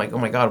at the ground, I'm like, oh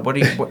my god,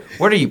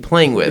 what are you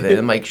playing with? And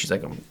I'm like, she's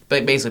like, I'm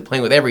basically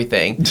playing with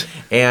everything.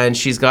 And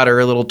she's got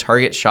her little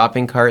Target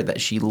shopping cart that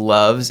she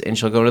loves, and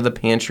she'll go into the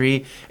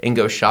pantry and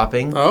go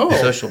shopping. Oh,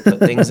 so she'll put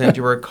things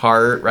into her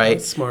cart, right?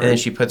 That's smart. And then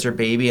she puts her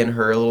baby in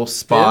her little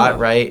spot,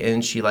 right?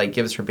 And she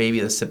gives her baby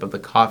the sip of the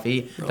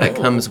coffee that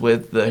comes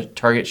with the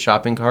Target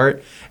shopping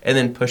cart, and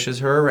then pushes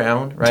her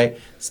around, right?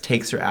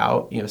 Takes her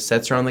out,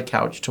 sets her on the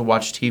couch to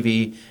watch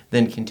TV,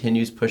 then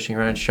continues pushing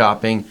around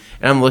shopping.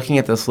 And I'm looking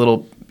at this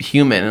little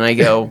human, and I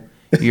go,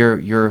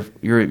 "You're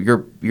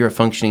a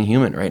functioning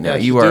human right now.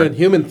 You are doing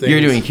human things.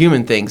 You're doing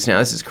human things now.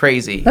 This is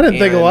crazy." I didn't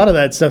think a lot of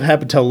that stuff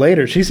happened till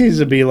later. She seems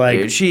to be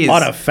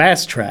on a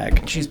fast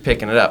track. She's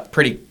picking it up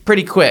pretty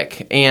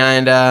quick,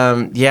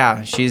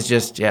 and she's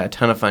just a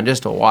ton of fun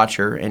just to watch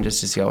her and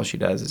just to see all she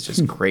does. It's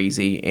just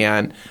crazy,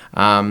 and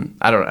I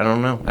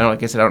don't know.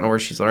 Like I said, I don't know where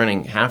she's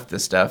learning half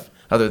this stuff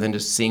other than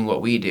just seeing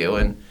what we do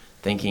and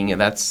thinking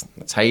that's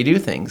how you do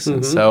things.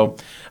 And so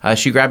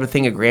she grabbed a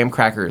thing of graham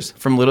crackers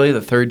from literally the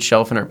third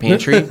shelf in our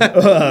pantry.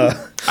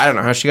 I don't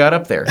know how she got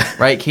up there,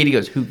 right? Katie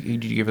goes, who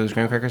did you give her those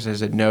graham crackers? I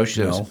said, no.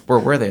 She goes, where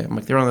were they? I'm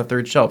like, they're on the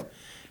third shelf.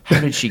 how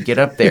did she get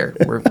up there?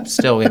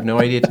 We have no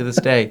idea to this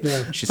day.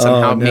 Yeah. She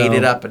somehow made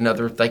it up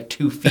another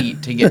 2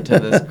 feet to get to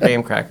this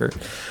graham cracker.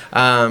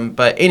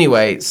 But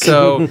anyway,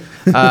 so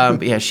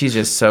but yeah,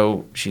 she's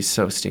so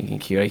stinking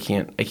cute.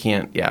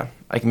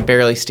 I can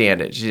barely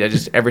stand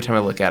it. Every time I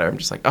look at her, I'm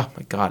just like, oh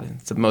my God,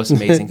 it's the most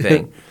amazing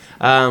thing.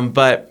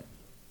 But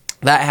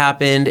that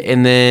happened,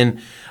 and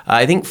then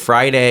I think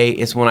Friday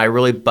is when I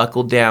really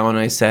buckled down and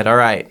I said, all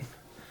right,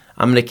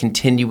 I'm going to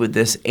continue with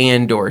this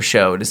Andor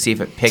show to see if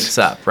it picks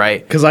up,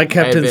 right? Because I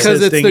kept insisting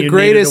because it's the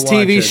greatest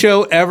TV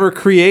show ever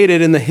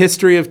created in the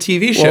history of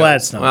TV shows. Well,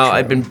 that's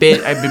not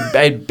true.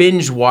 I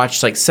binge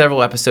watched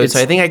several episodes.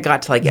 So I think I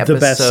got to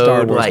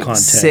episode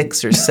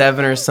 6 or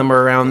 7 or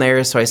somewhere around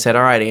there. So I said,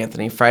 all right,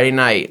 Anthony, Friday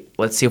night,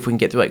 let's see if we can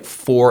get through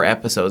 4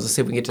 episodes. Let's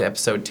see if we can get to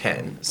episode 10.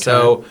 Okay.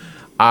 So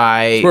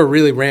that's where it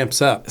really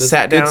ramps up.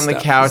 Sat down on the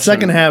couch. The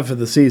second half of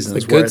the season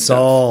is where it's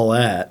all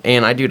at.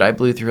 And I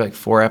blew through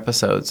 4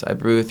 episodes.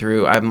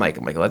 I'm like,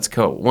 let's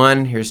go.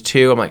 1, here's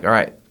 2. I'm like, all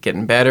right,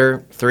 getting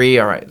better. 3,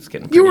 all right, it's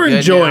getting pretty good. You were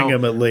enjoying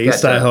them at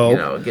least, I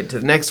hope. Get to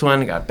the next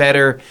one, got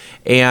better.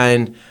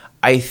 And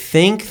I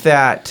think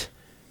that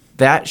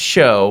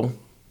show,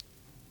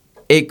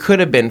 it could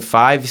have been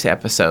 5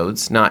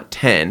 episodes, not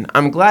 10.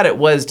 I'm glad it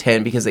was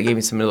 10 because it gave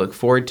me something to look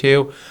forward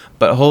to.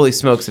 But holy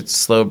smokes, it's a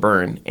slow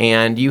burn.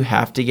 And you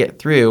have to get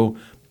through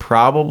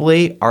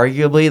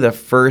arguably, the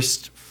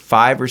first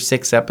 5 or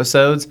 6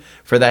 episodes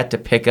for that to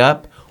pick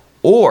up.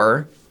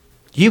 Or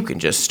you can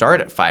just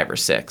start at 5 or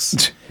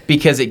 6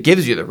 because it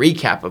gives you the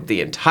recap of the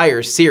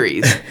entire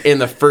series in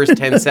the first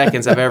 10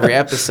 seconds of every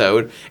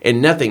episode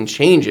and nothing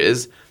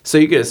changes. So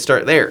you get to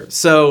start there.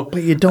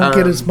 But you don't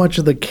get as much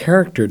of the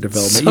character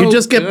development. You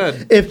just get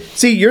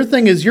your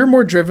thing is you're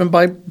more driven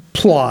by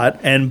plot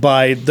and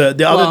by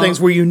the other things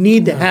where you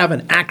need to have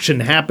an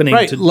action happening,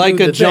 right? To like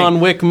do a John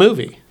Wick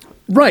movie.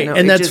 Right, no,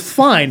 and that's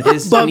fine.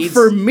 But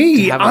for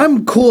me,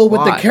 I'm cool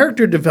with the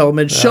character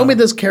development. Show me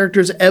this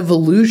character's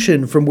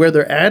evolution from where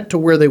they're at to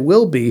where they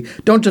will be.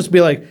 Don't just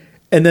be like,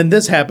 and then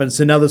this happens,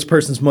 so now this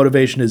person's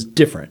motivation is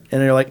different.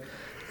 And you're like,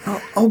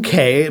 oh,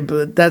 okay,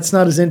 but that's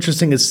not as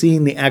interesting as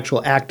seeing the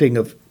actual acting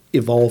of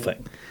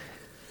evolving.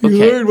 You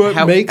learn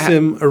what makes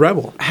him a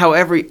rebel.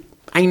 However,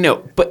 I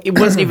know, but it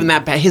wasn't even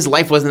that bad. His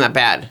life wasn't that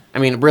bad. I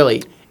mean,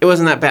 really. It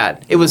wasn't that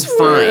bad. It was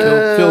fine.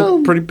 It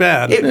felt pretty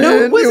bad. It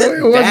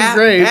wasn't that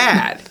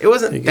bad. It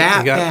wasn't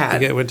that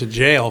bad. He went to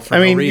jail for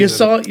no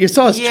reason. you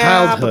saw his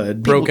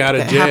childhood. Broke out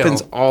of jail. It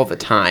happens all the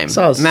time.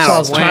 Saw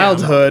his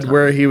childhood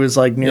where he was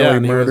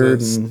nearly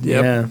murdered.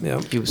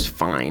 He was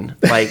fine.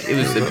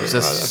 It was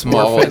a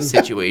small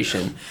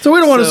situation. So we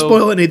don't want to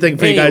spoil anything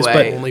for you guys,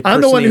 but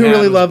I'm the one who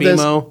really loved this.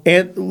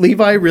 And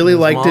Levi really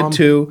liked it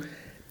too.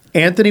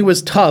 Anthony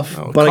was tough,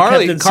 but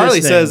Carly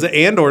says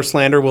Andor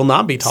slander will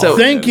not be tolerant.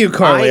 So thank you,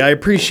 Carly. I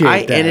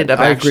appreciate that. I ended up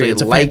actually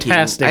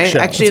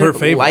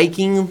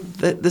liking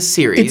the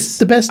series. It's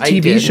the best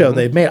TV show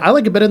they've made. I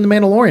like it better than The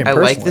Mandalorian,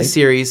 personally. I like the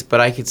series, but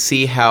I could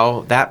see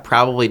how that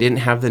probably didn't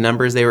have the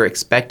numbers they were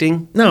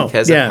expecting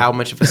because of how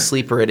much of a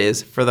sleeper it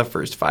is for the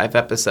first 5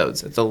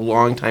 episodes. It's a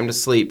long time to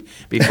sleep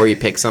before you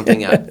pick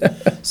something up.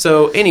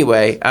 So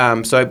anyway,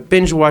 so I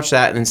binge watched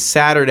that, and then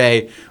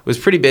Saturday was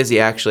pretty busy,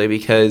 actually,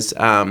 because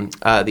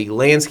the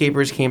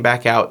landscapers came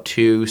back out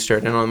to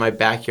start in on my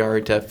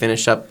backyard to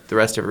finish up the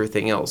rest of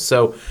everything else.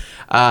 So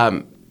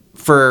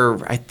for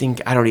the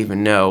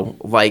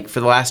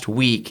last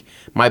week,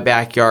 my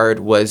backyard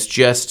was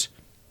just,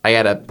 I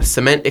had a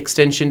cement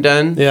extension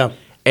done. Yeah.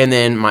 And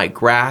then my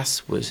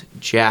grass was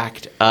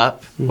jacked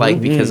up,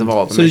 because of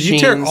all the machines. So did you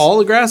tear all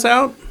the grass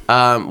out?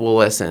 Well,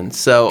 listen.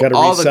 So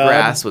all the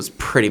grass was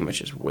pretty much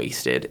just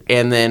wasted.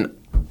 And then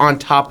on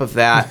top of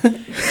that,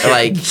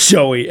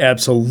 Joey,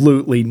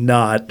 absolutely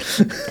not.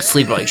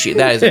 Sleep Like She.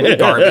 That is a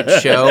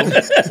garbage show.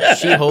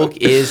 She-Hulk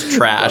is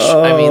trash.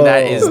 I mean,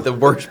 that is the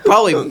worst,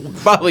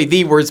 probably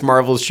the worst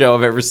Marvel show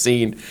I've ever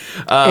seen.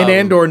 In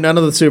Andor, none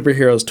of the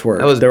superheroes twerk.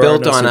 That was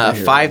built on a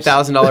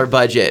 $5,000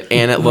 budget,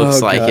 and it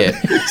looks like it.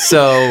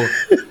 So,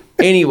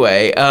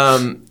 anyway,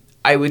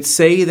 I would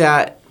say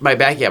that my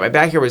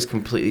backyard was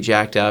completely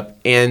jacked up,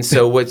 and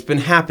so what's been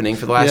happening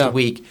for the last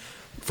week.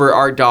 For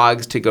our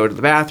dogs to go to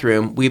the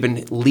bathroom, we've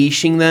been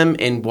leashing them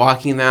and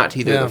walking them out to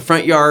either the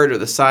front yard or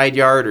the side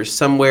yard or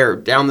somewhere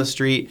down the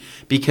street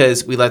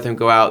because we let them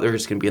go out. They're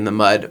just going to be in the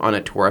mud on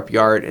a tore-up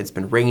yard. It's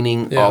been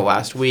raining all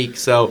last week,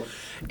 so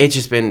it's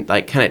just been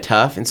kind of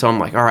tough. And so I'm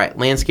like, all right,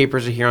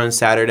 landscapers are here on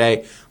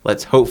Saturday.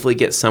 Let's hopefully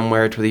get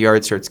somewhere to where the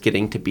yard starts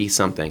getting to be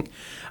something.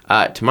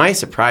 To my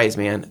surprise,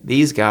 man,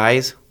 these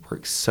guys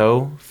work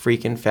so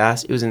freaking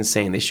fast. It was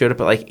insane. They showed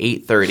up at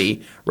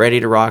 8:30, ready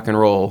to rock and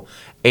roll,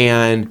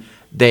 and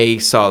they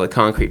saw the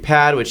concrete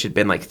pad, which had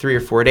been 3 or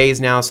 4 days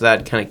now, so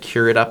that kind of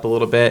cured up a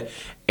little bit.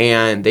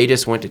 And they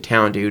just went to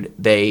town, dude.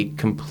 They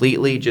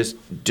completely just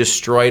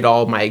destroyed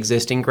all my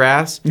existing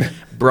grass,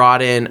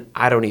 brought in,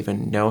 I don't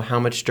even know how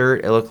much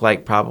dirt. It looked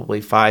like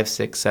probably 5,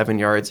 6, 7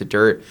 yards of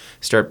dirt.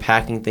 Started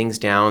packing things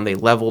down. They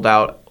leveled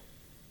out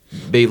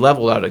they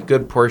leveled out a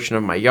good portion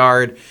of my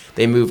yard.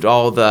 They moved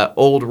all the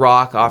old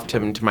rock off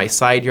into my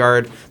side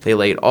yard. They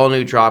laid all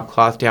new drop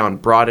cloth down,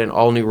 brought in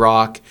all new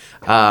rock,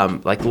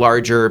 like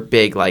larger,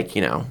 big, like,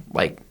 you know,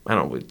 like, I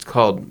don't know what it's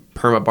called,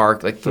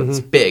 permabark. Like, it's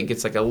big.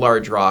 It's like a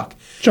large rock.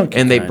 Chunky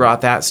and they kind.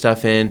 brought that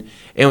stuff in.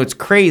 And what's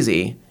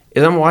crazy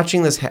is I'm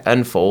watching this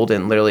unfold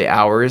in literally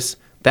hours.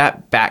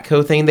 That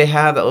backhoe thing they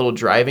have, that little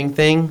driving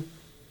thing.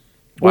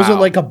 Was it Wow.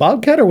 like a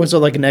bobcat or was it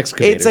like an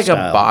excavator? It's like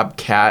style? a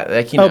bobcat,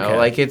 like, you know, Okay.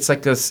 like it's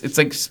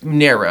like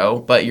narrow,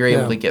 but you're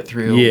able to get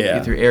through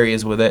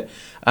areas with it.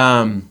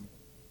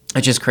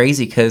 It's just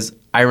crazy because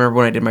I remember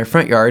when I did my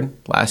front yard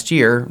last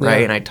year,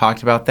 right, and I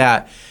talked about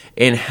that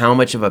and how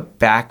much of a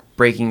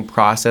back-breaking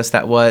process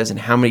that was, and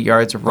how many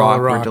yards of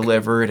rock were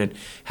delivered, and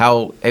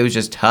how it was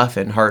just tough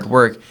and hard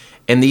work.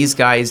 And these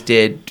guys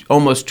did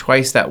almost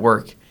twice that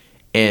work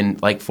in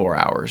like 4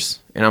 hours.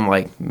 And I'm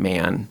like,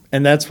 man.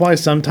 And that's why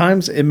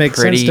sometimes it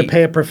makes sense to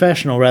pay a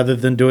professional rather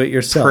than do it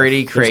yourself.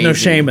 Pretty crazy. There's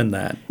no shame in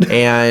that.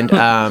 And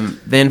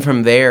then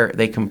from there,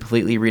 they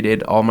completely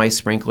redid all my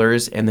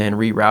sprinklers and then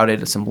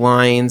rerouted some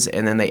lines.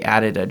 And then they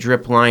added a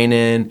drip line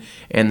in.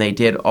 And they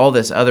did all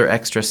this other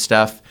extra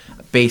stuff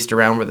based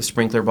around where the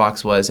sprinkler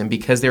box was. And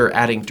because they were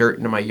adding dirt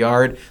into my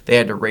yard, they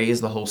had to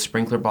raise the whole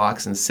sprinkler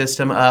box and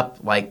system up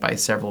like by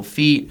several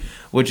feet,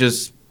 which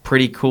is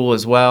pretty cool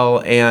as well.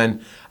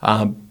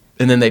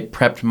 And then they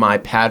prepped my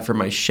pad for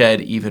my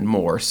shed even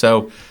more.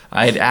 So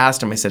I had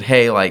asked them, I said,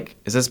 hey, like,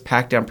 is this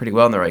packed down pretty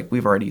well? And they're like,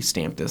 we've already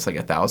stamped this like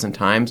 1,000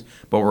 times,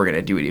 but we're going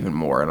to do it even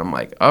more. And I'm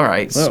like, all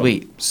right,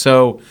 sweet.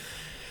 So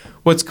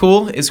what's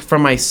cool is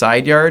from my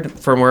side yard,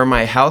 from where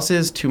my house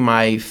is to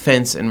my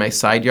fence in my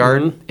side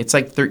yard, it's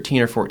like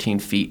 13 or 14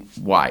 feet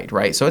wide,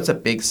 right? So it's a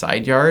big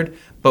side yard.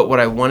 But what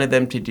I wanted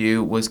them to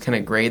do was kind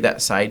of grade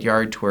that side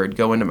yard to where it'd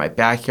go into my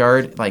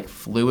backyard, like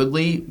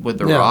fluidly with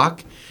the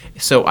rock.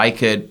 So I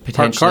could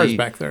potentially park cars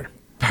back there,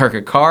 park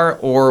a car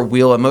or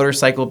wheel a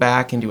motorcycle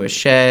back into a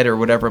shed or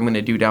whatever I'm going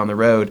to do down the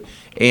road.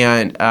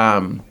 And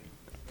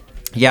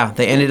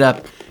they ended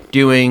up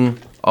doing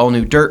all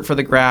new dirt for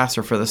the grass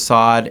or for the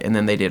sod, and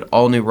then they did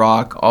all new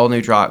rock, all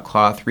new drop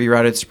cloth,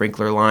 rerouted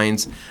sprinkler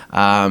lines.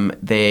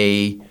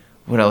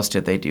 What else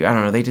did they do? I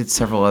don't know. They did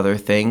several other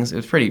things. It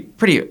was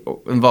pretty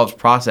involved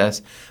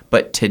process.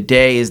 But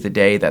today is the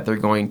day that they're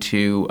going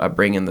to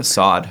bring in the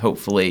sod,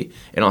 hopefully,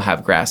 and I'll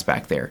have grass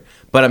back there.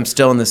 But I'm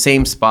still in the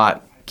same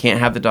spot. Can't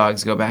have the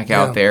dogs go back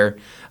out there.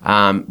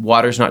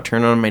 Water's not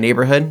turned on in my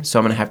neighborhood, so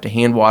I'm going to have to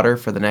hand water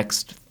for the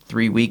next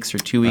 3 weeks or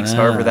 2 weeks,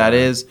 however that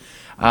is.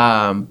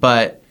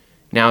 But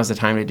now is the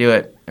time to do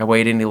it. I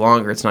wait any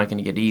longer, it's not going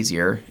to get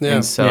easier. Yeah.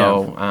 And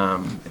so,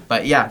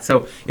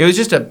 so it was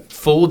just a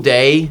full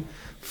day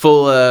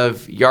full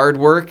of yard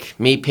work,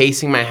 me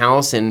pacing my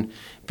house and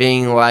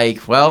being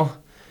like, well,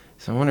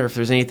 so I wonder if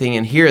there's anything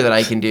in here that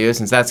I can do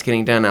since that's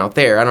getting done out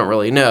there. I don't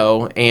really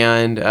know.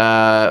 And what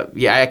I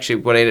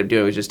ended up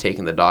doing was just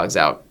taking the dogs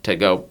out to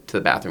go to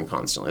the bathroom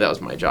constantly. That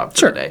was my job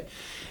for the day.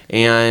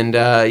 And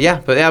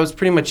but that was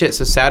pretty much it.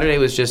 So Saturday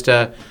was just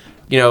kind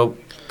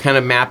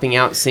of mapping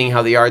out, seeing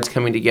how the yard's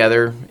coming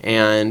together,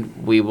 and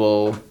we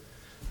will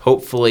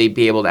hopefully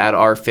be able to add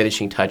our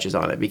finishing touches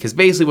on it. Because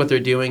basically what they're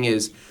doing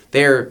is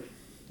they're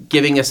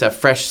giving us a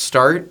fresh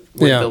start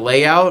with the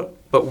layout,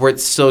 but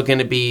it's still going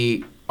to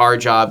be our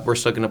job. We're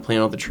still going to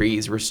plant all the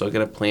trees. We're still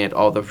going to plant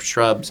all the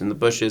shrubs and the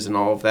bushes and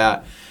all of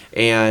that,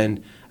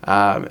 and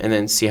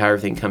then see how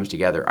everything comes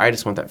together. I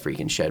just want that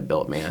freaking shed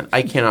built, man.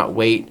 I cannot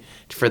wait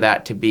for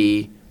that to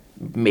be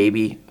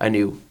maybe a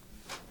new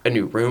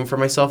room for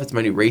myself. It's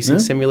my new racing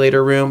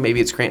simulator room.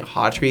 Maybe it's Grant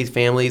Hawtrey's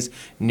family's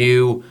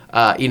new,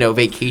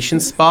 vacation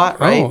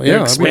spot, right? Oh,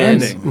 yeah.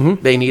 Expanding.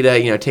 They need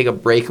to, take a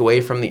break away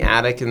from the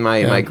attic in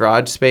my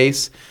garage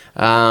space.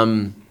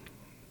 My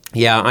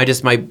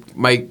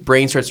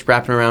brain starts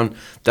wrapping around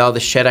all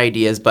the shed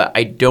ideas, but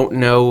I don't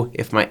know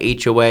if my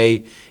HOA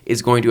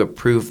is going to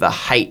approve the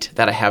height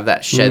that I have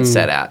that shed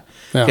set at.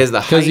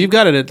 Because you've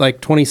got it at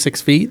like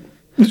 26 feet.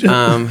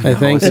 I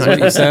think that's what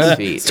you said.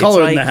 It's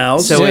taller than the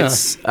house. So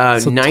it's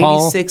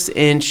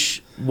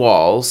 96-inch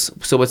walls.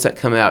 So what's that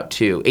come out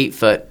to? 8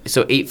 foot.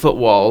 So 8 foot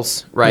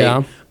walls, right?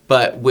 Yeah.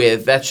 But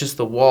that's just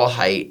the wall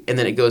height, and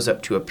then it goes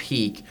up to a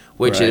peak,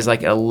 which is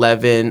like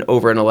 11 and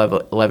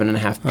a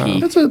half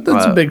peak. That's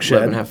a big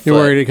shed. You're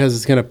worried because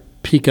it's going to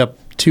peak up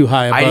too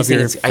high above your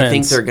fence. I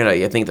think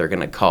they're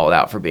gonna call it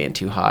out for being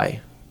too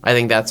high. I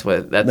think that's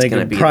going to be the thing.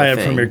 They can pry it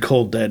from your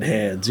cold dead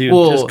hands.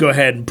 Just go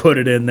ahead and put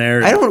it in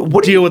there.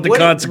 Deal with the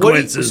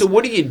consequences. So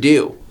what do you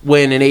do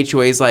when an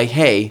HOA is like,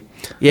 hey,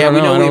 we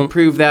don't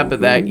approve that,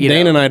 but that,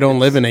 Dane and I don't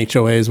live in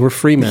HOAs. We're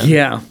free men.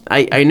 Yeah.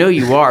 I know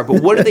you are,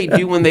 but what do they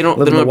do when they don't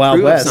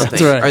approve something?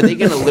 That's right. Are they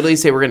going to literally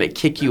say we're going to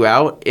kick you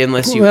out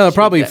unless you... Well, they'll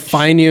probably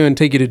fine you and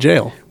take you to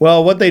jail.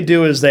 Well, what they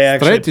do is they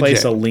actually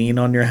place a lien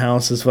on your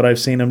house, is what I've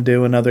seen them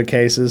do in other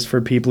cases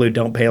for people who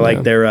don't pay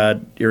their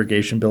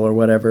irrigation bill or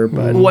whatever.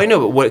 But Well, I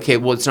know, but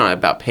it's not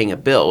about paying a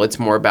bill. It's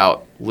more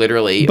about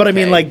literally... But I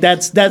mean, like,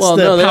 that's the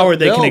power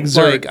they can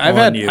exert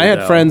on you. I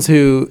had friends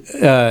who,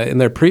 in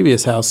their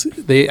previous house,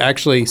 they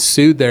actually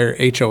sued their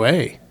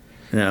HOA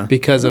Yeah.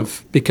 because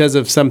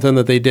of something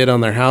that they did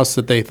on their house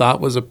that they thought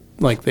was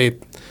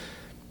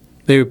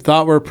they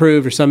thought were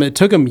approved or something. It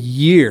took them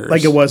years.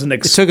 Like it wasn't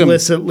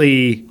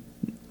explicitly.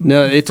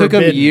 No, it took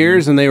them forbidden.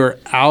 years, and they were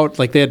out.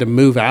 Like they had to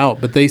move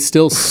out, but they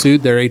still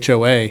sued their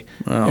HOA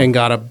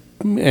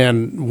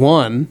and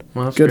won.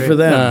 Well, that's Good great. for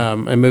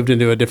them. And moved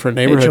into a different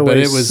neighborhood. But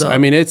HOAs it was. suck. I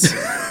mean, it's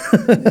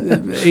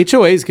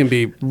HOAs can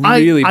be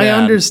really bad. I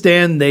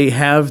understand they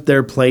have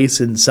their place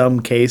in some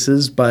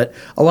cases, but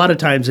a lot of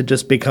times it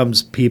just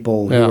becomes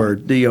people Yeah. who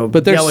are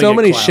But there's yelling so at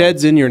many clouds.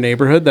 sheds in your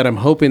neighborhood that I'm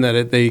hoping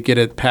that they get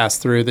it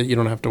passed through that you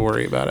don't have to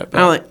worry about it.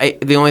 But,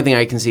 The only thing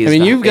I can see is I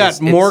mean, that you've got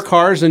it's- more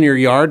cars in your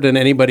yard than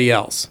anybody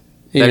else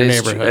in that your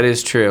is neighborhood. That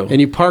is true. And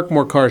you park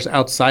more cars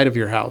outside of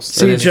your house.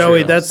 See, is Joey,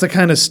 true. that's the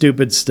kind of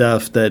stupid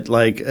stuff that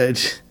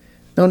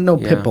no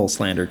Yeah. pit bull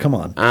slander. Come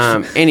on.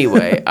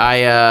 Anyway,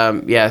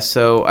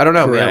 so I don't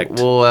know. Man. Correct.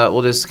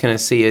 We'll just kind of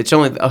see. It's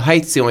only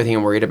height's the only thing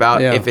I'm worried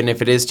about. Yeah. If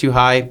it is too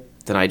high,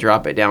 then I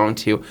drop it down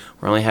to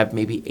we only have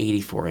maybe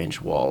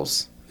 84-inch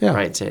walls. Yeah.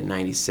 Right to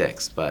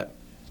 96, but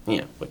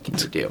what can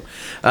you do?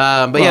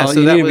 Well, so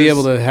you that need to was, be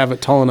able to have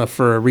it tall enough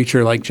for a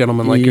reacher like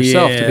gentlemen like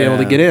yourself to be able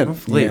to get in.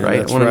 Hopefully, Yeah, right? I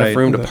that's want enough right.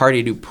 room to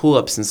party, do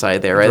pull-ups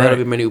inside there, right? Right. That'll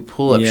be my new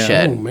pull-up Yeah.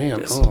 shed. Oh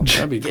man, Just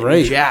that'd be getting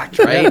great. jacked,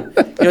 right?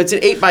 It's an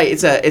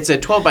 8x. It's a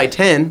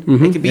 12x10.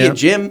 It could be Yeah. a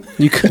gym.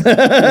 You could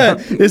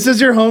This is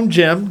your home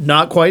gym,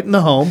 not quite in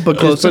the home, but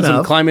close just put some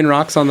enough. climbing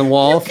rocks on the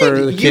wall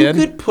for the kid.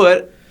 You could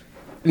put.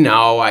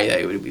 No,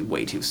 it would be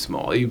way too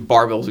small.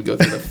 Barbells would go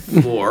through the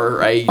floor,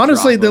 right? You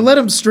Honestly, drop they them. let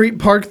them street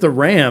park the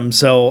Ram,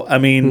 so I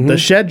mean, the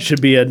shed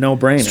should be a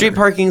no-brainer. Street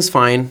parking's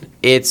fine.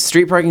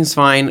 Street parking's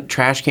fine.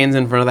 Trash cans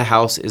in front of the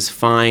house is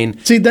fine.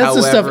 See, that's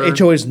the stuff However-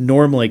 HOAs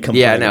normally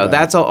complain Yeah, no, about.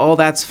 that's all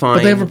that's fine.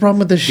 But they have a problem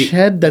with the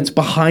shed that's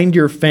behind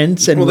your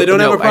fence, and Well, they don't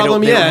No, have a I don't-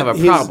 problem they yet. don't have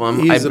a problem.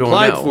 He's I don't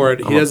applied know. for it.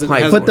 He I'm doesn't.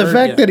 applied hasn't But the heard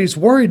fact yet. that he's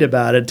worried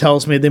about it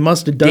tells me they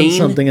must have done Dane,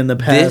 something in the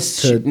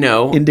past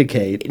to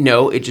indicate.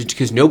 No, it's just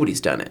because nobody's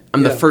done it.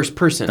 I'm the first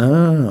person.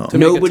 Oh. To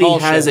make a Nobody tall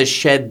has shed. a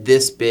shed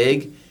this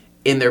big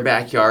in their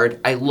backyard.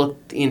 I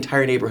looked the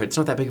entire neighborhood. It's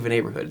not that big of a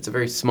neighborhood. It's a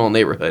very small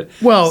neighborhood.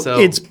 Well, So-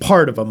 it's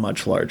part of a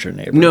much larger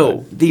neighborhood.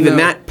 no, even No,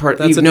 that part.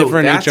 that's even, a no,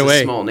 different that's HOA.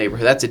 a small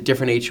neighborhood. That's a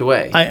different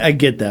HOA. I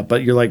get that,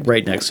 but you're like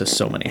right next to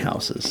so many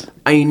houses.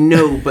 I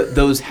know, but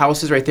those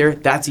houses right there,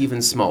 that's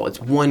even small.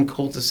 It's one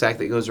cul-de-sac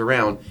that goes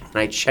around,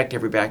 and I checked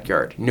every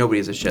backyard. Nobody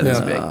has a shed this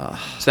Yeah. big.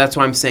 So that's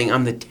why I'm saying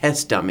I'm the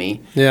test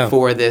dummy Yeah.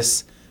 for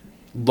this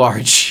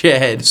large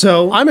shed.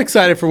 So I'm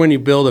excited for when you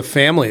build a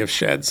family of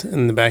sheds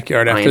in the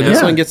backyard. After know. this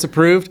Yeah. one gets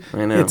approved,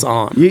 I know. it's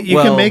on. you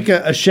Well- can make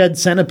a shed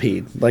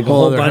centipede, like a Whole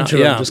whole other bunch house- of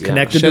yeah. them just Yeah.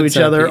 connected Shed to each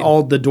other, centipede.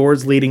 all the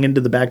doors leading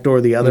into the back door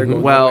of the other, going all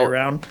the Well, way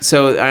around.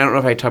 so I don't know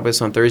if I talked about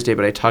this on Thursday,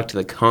 but I talked to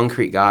the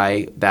concrete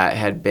guy that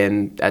had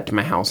been at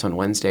my house on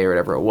Wednesday or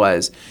whatever it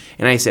was,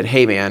 and I said,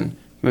 "Hey, man,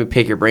 let me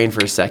pick your brain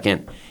for a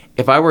second.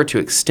 If I were to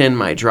extend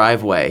my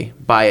driveway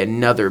by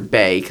another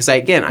bay, because I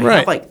Right.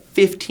 have like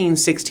 15,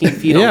 16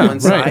 feet Yeah, on one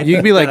side. right. You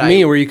could be like that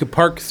me, I- where you could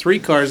park 3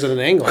 cars at an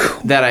angle.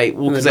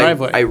 because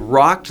driveway. I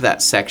rocked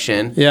that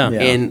section. Yeah. Yeah.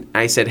 And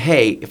I said,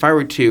 hey, if I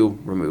were to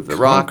remove the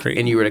rock Concrete.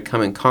 and you were to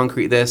come and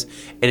concrete this,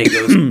 and it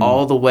goes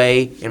all the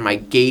way, and my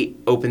gate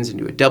opens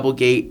into a double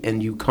gate,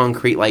 and you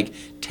concrete like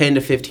 10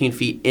 to 15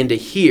 feet into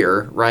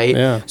here, right?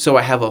 Yeah. So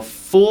I have a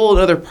full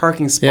another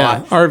parking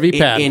spot. Yeah, RV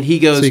pad, And he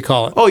goes, so you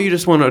call it. oh, you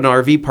just want an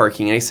RV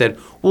parking? And I said,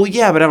 well,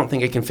 yeah, but I don't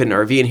think I can fit an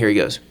RV in here. He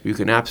goes, you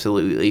can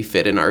absolutely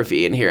fit an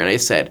RV in here. And I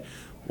said,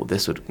 well,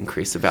 this would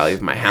increase the value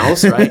of my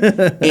house, right?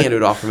 And it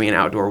would offer me an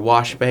outdoor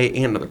wash bay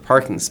and another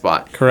parking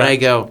spot. Correct. And I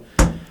go,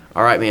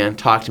 all right, man,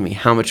 talk to me.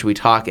 How much are we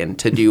talking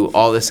to do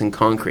all this in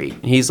concrete?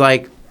 And he's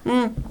like,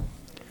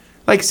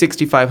 like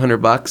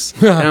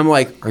 $6,500. And I'm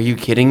like, are you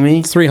kidding me?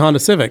 It's 3 Honda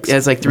Civics. Yeah,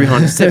 it's like 3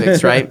 Honda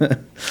Civics, right?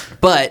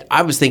 But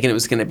I was thinking it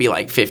was going to be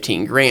like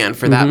 15 grand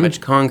for that much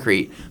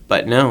concrete,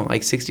 but no,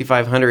 like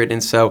 6,500.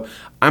 And so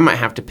I might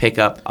have to pick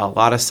up a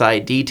lot of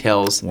side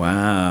details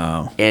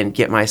Wow. and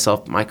get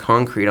myself my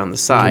concrete on the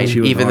side,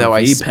 you an even though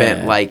I RV spent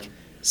pad. like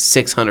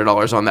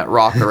 $600 on that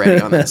rock already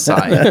on that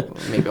side.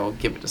 Maybe I'll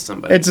give it to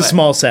somebody. It's a But-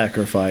 small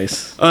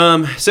sacrifice.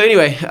 So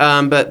anyway,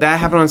 but that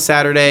happened on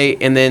Saturday,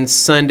 and then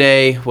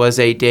Sunday was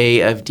a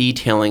day of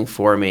detailing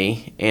for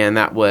me, and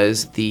that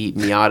was the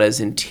Miata's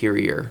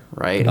interior,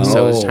 right?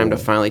 So it was time to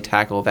finally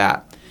tackle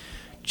that.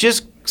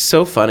 Just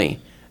so funny.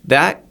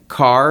 That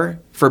car,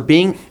 for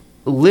being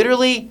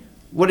literally,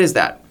 what is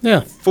that? Yeah.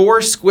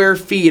 4 square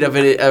feet of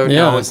it.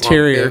 Yeah,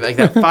 interior. Like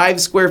that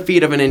 5 square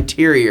feet of an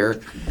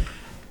interior,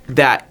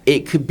 that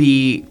it could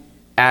be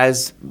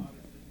as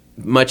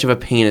much of a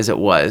pain as it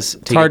was.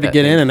 It's hard to that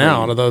get thing in and clean.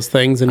 out of those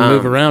things and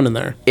move around in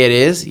there. It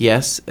is,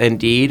 yes,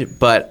 indeed.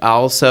 But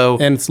also,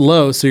 And it's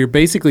low, so you're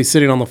basically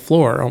sitting on the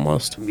floor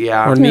almost.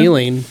 Yeah. Or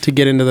kneeling to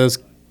get into those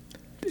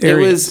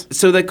areas. it was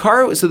so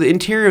the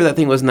interior of that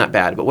thing wasn't that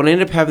bad. But what I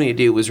ended up having to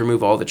do was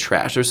remove all the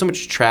trash. There was so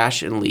much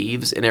trash and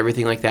leaves and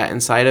everything like that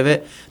inside of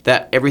it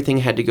that everything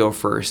had to go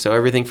first. So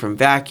everything from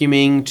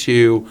vacuuming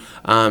to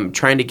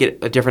trying to get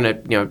a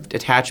different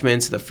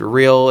attachments. The for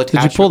real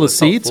attachment. Did you pull the was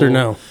seats or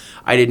helpful. no?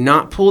 I did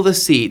not pull the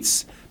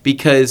seats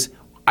because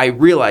I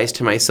realized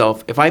to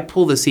myself, if I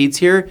pull the seats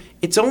here,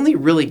 it's only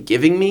really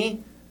giving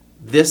me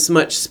this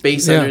much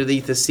space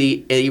underneath the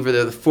seat,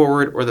 either the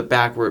forward or the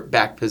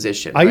back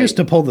position. I used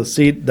to pull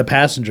the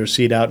passenger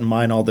seat out in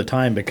mine all the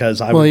time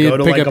because I would go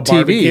to like a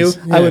barbecue.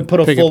 TVs. I would put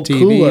a full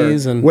cooler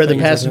where the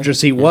passenger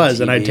seat was,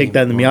 TV. and I'd take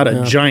that in the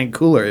Miata, giant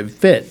cooler. It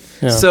fit.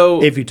 Yeah.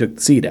 So if you took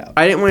the seat out,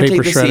 I didn't want to take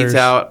the Paper seats shredders.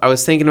 out. I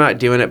was thinking about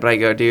doing it, but I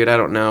go, dude, I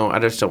don't know. I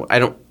don't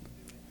know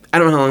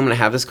how long I'm going to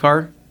have this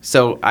car.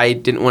 So I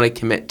didn't want to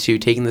commit to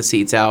taking the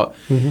seats out.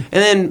 And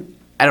then,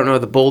 I don't know,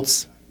 the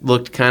bolts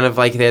looked kind of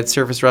like they had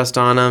surface rust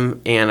on them,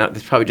 and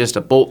it's probably just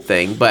a bolt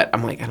thing. But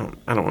I'm like, I don't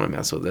want to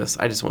mess with this.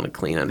 I just want to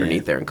clean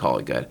underneath there and call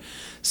it good.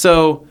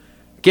 So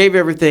gave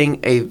everything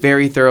a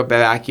very thorough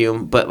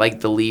vacuum, but like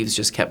the leaves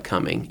just kept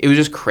coming. It was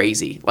just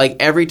crazy. Like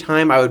every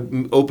time I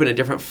would open a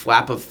different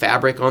flap of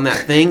fabric on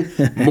that thing,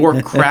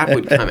 more crap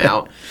would come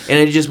out, and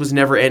it just was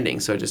never ending.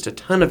 So just a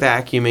ton of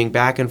vacuuming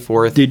back and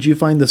forth. did you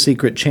find the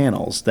secret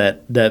channels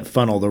that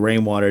funnel the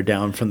rainwater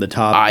down from the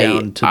top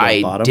down to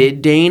the bottom? I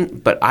did, Dane,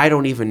 but I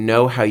don't even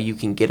know how you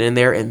can get in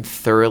there and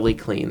thoroughly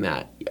clean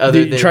that.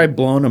 Did you try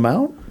blowing them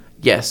out?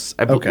 Yes.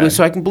 Okay.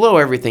 So I can blow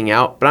everything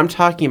out, but I'm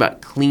talking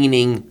about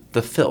cleaning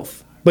the filth.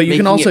 But you can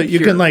making also it you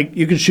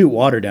pure. can shoot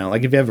water down.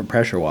 Like if you have a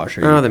pressure washer,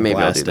 you then can maybe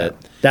I'll blast do it.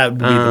 That would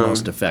be the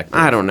most effective.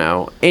 I don't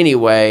know.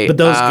 Anyway, But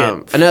those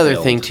get another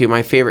filled. thing too.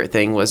 My favorite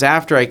thing was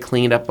after I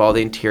cleaned up all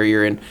the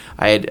interior and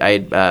I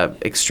had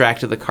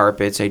extracted the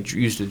carpets. I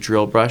used a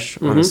drill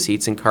brush on the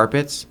seats and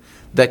carpets.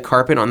 The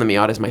carpet on the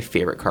Miata is my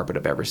favorite carpet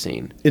I've ever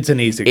seen. It's an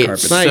easy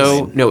carpet.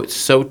 It's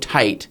so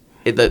tight.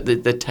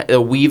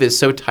 The weave is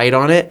so tight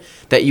on it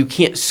that you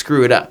can't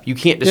screw it up. You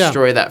can't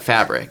destroy that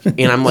fabric.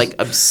 And I'm like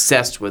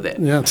obsessed with it.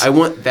 Yeah. I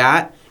want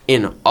that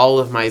in all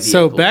of my vehicles.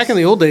 So back in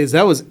the old days,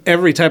 that was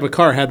every type of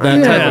car had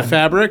that type of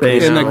fabric in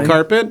basically. the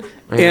carpet.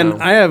 I And know.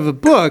 I have a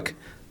book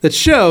that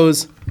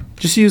shows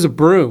just use a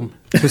broom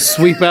to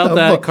sweep out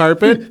that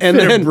carpet, and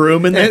Fit a then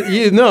broom in there?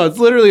 it's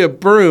literally a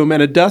broom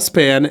and a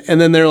dustpan, and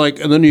then they're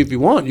like, and then if you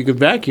want, you could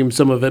vacuum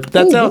some of it.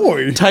 That's how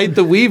Lord. tight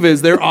the weave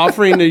is. They're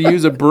offering to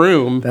use a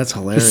broom. That's to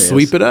hilarious.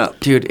 sweep it up.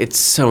 Dude, it's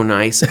so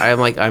nice. I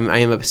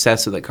am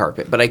obsessed with the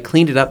carpet. But I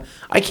cleaned it up.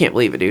 I can't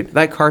believe it, dude.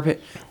 That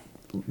carpet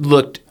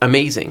looked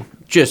amazing.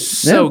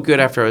 Just so good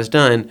after I was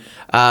done.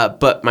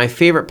 But my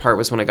favorite part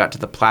was when I got to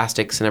the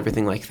plastics and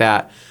everything like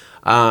that.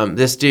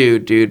 This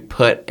dude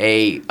put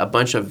a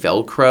bunch of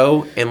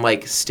Velcro and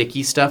like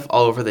sticky stuff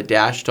all over the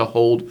dash to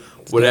hold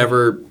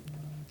whatever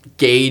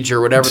gauge or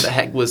whatever the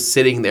heck was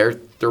sitting there,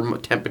 thermo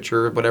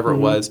temperature, whatever it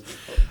was.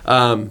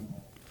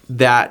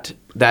 That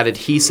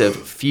adhesive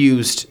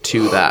fused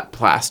to that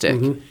plastic.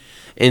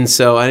 And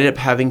so I ended up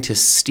having to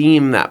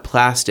steam that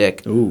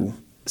plastic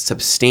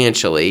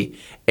substantially.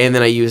 And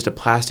then I used a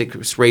plastic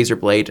razor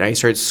blade and I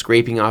started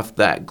scraping off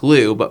that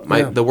glue. But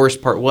the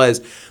worst part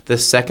was the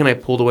second I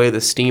pulled away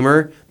the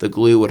steamer, the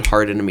glue would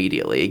harden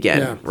immediately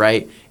again,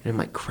 right? And I'm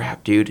like,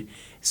 crap, dude.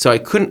 So I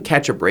couldn't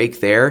catch a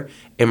break there.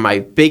 And my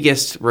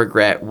biggest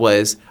regret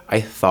was I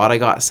thought I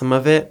got some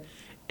of it.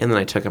 And then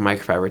I took a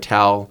microfiber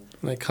towel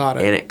And I caught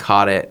it. and it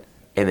caught it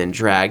and then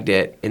dragged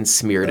it and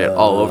smeared it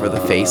all over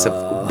the face.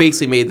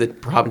 Basically made the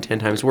problem 10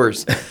 times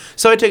worse.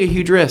 So I took a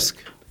huge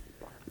risk.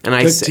 And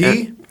I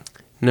Tea?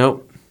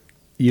 Nope.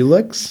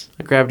 Ulix?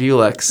 I grabbed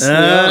Ulex,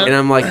 and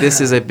I'm like,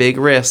 "This is a big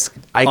risk."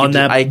 I On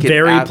that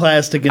very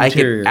plastic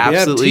interior. You had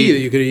absolutely. tea that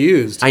you could have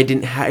used. I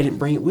didn't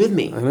bring it with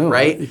me. I know,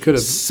 right? you could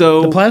have.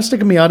 So The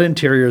plastic Miata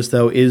interiors,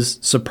 though, is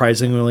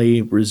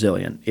surprisingly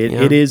resilient.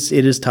 It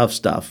is tough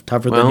stuff,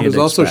 tougher than you'd There's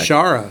also expect.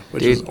 Shara,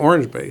 which is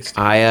orange based.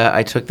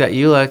 I took that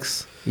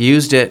Ulex,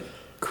 used it,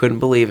 couldn't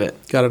believe it,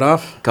 Got it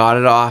off? got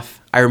it off.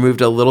 I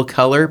removed a little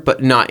color,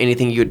 but not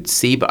anything you'd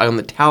see. But on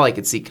the towel, I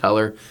could see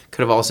color.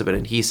 Could have also been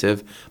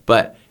adhesive,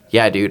 but.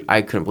 Yeah, dude,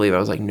 I couldn't believe it. I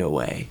was like, no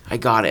way. I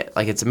got it.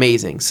 Like, it's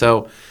amazing.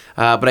 So,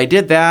 but I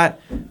did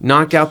that,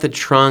 knocked out the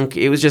trunk.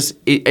 It was just,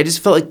 I just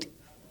felt like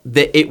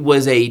that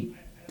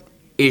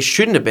it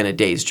shouldn't have been a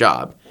day's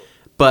job.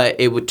 But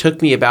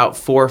took me about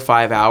 4 or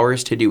 5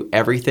 hours to do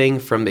everything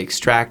from the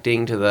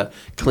extracting to the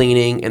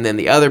cleaning. And then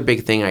the other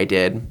big thing I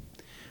did,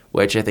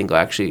 which I think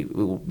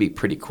will be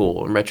pretty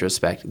cool in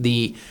retrospect,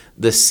 the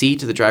seat,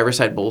 the driver's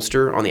side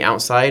bolster on the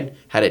outside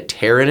had a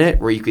tear in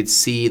it where you could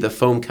see the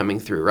foam coming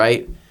through,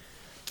 right?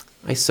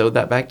 I sewed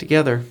that back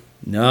together.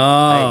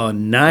 No,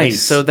 nice. I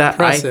sewed that.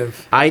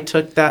 Impressive. I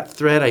took that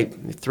thread. I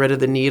threaded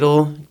the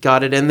needle,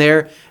 got it in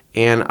there,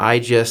 and I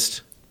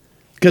just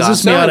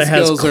Because this Miata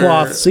has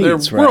cloth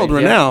seats, they're right? world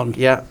renowned.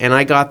 Yeah, and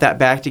I got that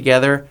back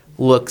together.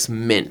 Looks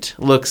mint.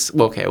 Looks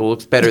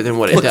better than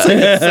what it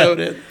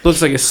does.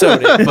 Looks like a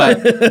soda,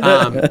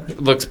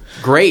 but looks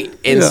great.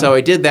 And so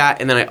I did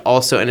that, and then I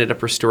also ended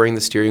up restoring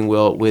the steering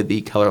wheel with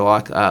the Color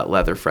Lock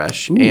Leather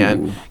Fresh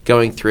and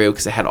going through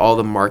because it had all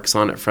the marks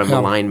on it from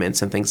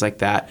alignments and things like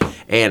that,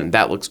 and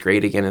that looks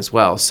great again as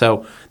well.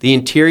 So the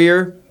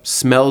interior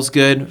smells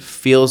good,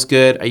 feels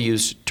good. I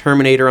used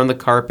Terminator on the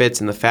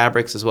carpets and the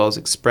fabrics as well as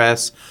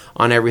Express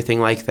on everything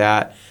like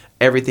that.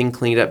 everything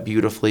cleaned up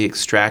beautifully,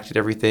 extracted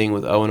everything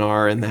with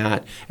O&R and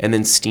that, and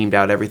then steamed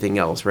out everything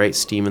else, right?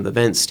 Steam in the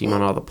vents, steam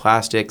on all the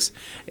plastics.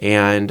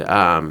 And,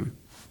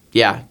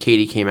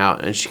 Katie came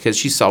out, and because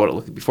she saw what it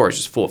looked like before. It was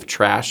just full of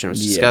trash, and it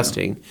was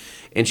disgusting.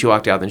 And she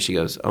walked out, and she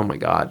goes, "Oh, my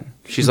God."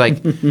 She's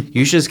like,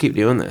 "You should just keep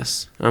doing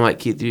this." And I'm like,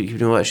 keep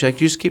doing what? She's like,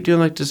 "You just keep doing,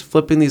 like, just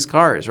flipping these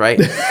cars, right?"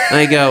 And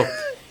I go...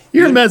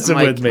 You're messing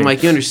with me. I'm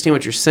like, you understand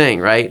what you're saying,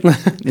 right?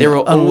 There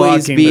will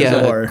always be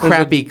a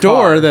crappy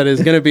door that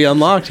is going to be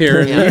unlocked here,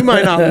 and you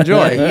might not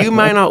enjoy. You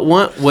might not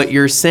want what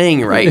you're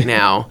saying right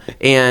now.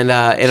 And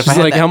if She's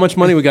like, how much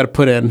money we got to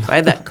put in? If I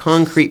had that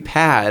concrete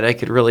pad, I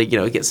could really,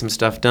 get some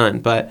stuff done.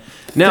 But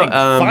no,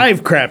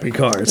 5 crappy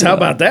cars. How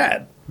about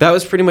that? That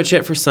was pretty much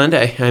it for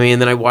Sunday. I mean,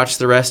 then I watched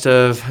the rest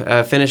of,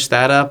 finished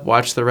that up,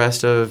 watched the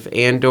rest of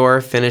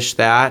Andor, finished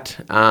that,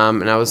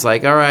 and I was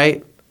like, all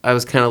right. I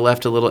was kind of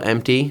left a little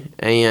empty,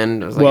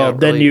 and I was like, well,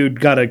 then you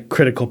got a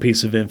critical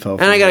piece of info.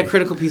 And I got a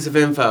critical piece of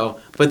info,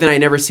 but then I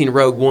never seen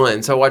Rogue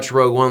One, so I watched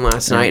Rogue One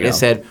last night, and I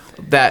said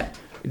that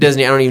I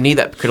don't even need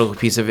that critical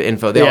piece of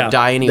info. They all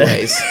die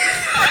anyways.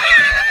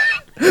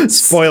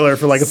 Spoiler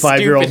for like a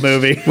 5-year-old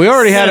movie. We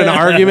already had an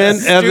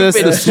argument of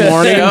this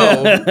morning,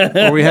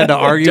 where we had to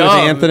argue with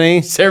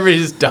Anthony. Everybody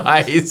just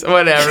dies,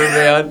 whatever,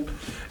 man.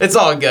 It's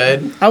all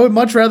good. I would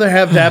much rather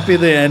have that be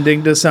the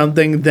ending to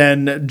something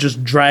than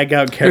just drag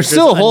out characters.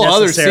 There's still a whole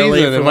other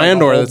season in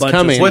Andor that's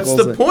coming. What's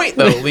the point,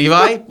 though,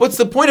 Levi? What's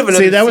the point of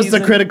another season? See, that was the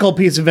critical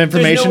piece of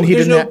information.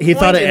 He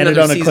thought it ended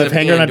on a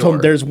cliffhanger, and I told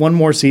him there's one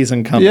more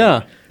season coming.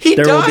 Yeah.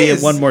 There will be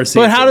one more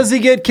season. But how does he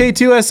get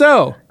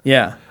K2SO?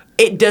 Yeah.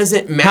 It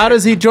doesn't matter. How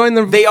does he join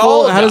the...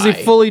 How does he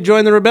fully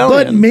join the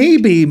rebellion? But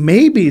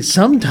maybe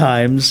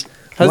sometimes...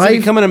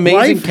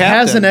 Life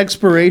has an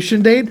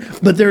expiration date,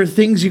 but there are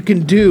things you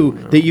can do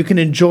that you can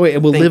enjoy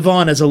and will live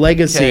on as a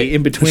legacy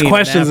in between. There's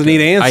questions that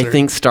need answered. I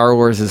think Star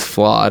Wars is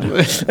flawed.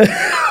 Ooh,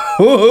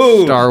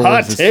 Star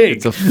hot Wars take.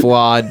 It's a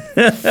flawed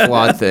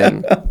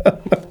thing.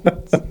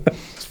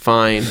 It's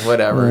fine,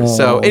 whatever.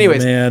 So,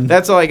 anyways,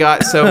 that's all I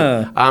got.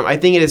 So, I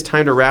think it is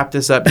time to wrap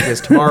this up because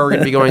tomorrow we're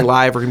going to be going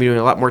live. We're going to be doing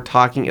a lot more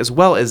talking, as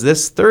well as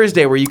this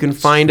Thursday, where you can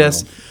find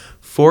us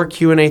for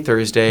Q&A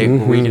Thursday, where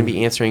we're going to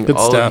be answering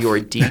of your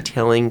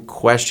detailing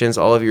questions,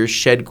 all of your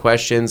shed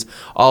questions,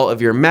 all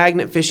of your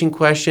magnet fishing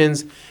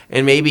questions,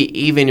 and maybe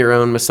even your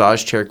own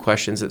massage chair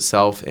questions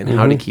itself, and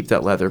how to keep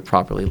that leather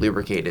properly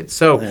lubricated.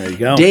 So, there you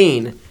go.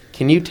 Dane,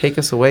 can you take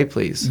us away,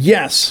 please?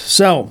 Yes.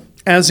 So,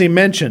 as he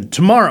mentioned,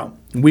 tomorrow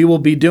we will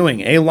be doing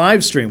a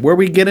live stream where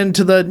we get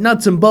into the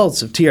nuts and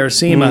bolts of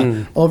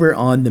TRC over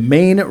on the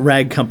main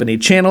Rag Company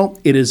channel.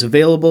 It is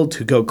available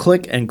to go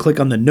click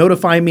on the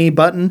Notify Me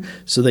button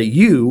so that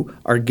you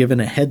are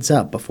given a heads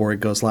up before it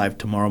goes live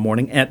tomorrow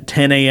morning at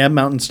 10 a.m.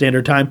 Mountain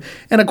Standard Time.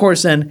 And of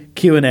course, then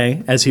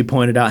Q&A, as he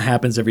pointed out,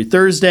 happens every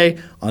Thursday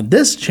on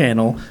this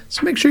channel.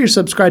 So make sure you're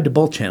subscribed to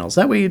both channels.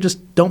 That way you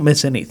just don't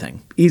miss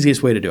anything.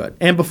 Easiest way to do it.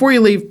 And before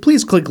you leave,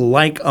 please click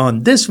like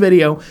on this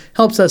video.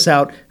 Helps us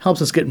out,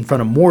 helps us get in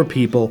front of more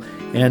people.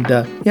 And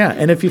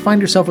and if you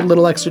find yourself a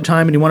little extra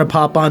time and you want to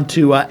pop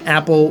onto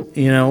Apple,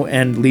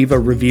 and leave a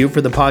review for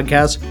the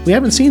podcast, we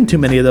haven't seen too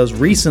many of those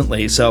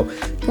recently. So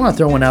if you want to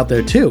throw one out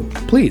there too,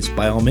 please,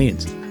 by all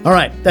means. All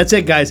right, that's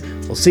it, guys.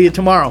 We'll see you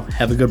tomorrow.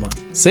 Have a good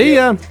one. See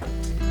ya.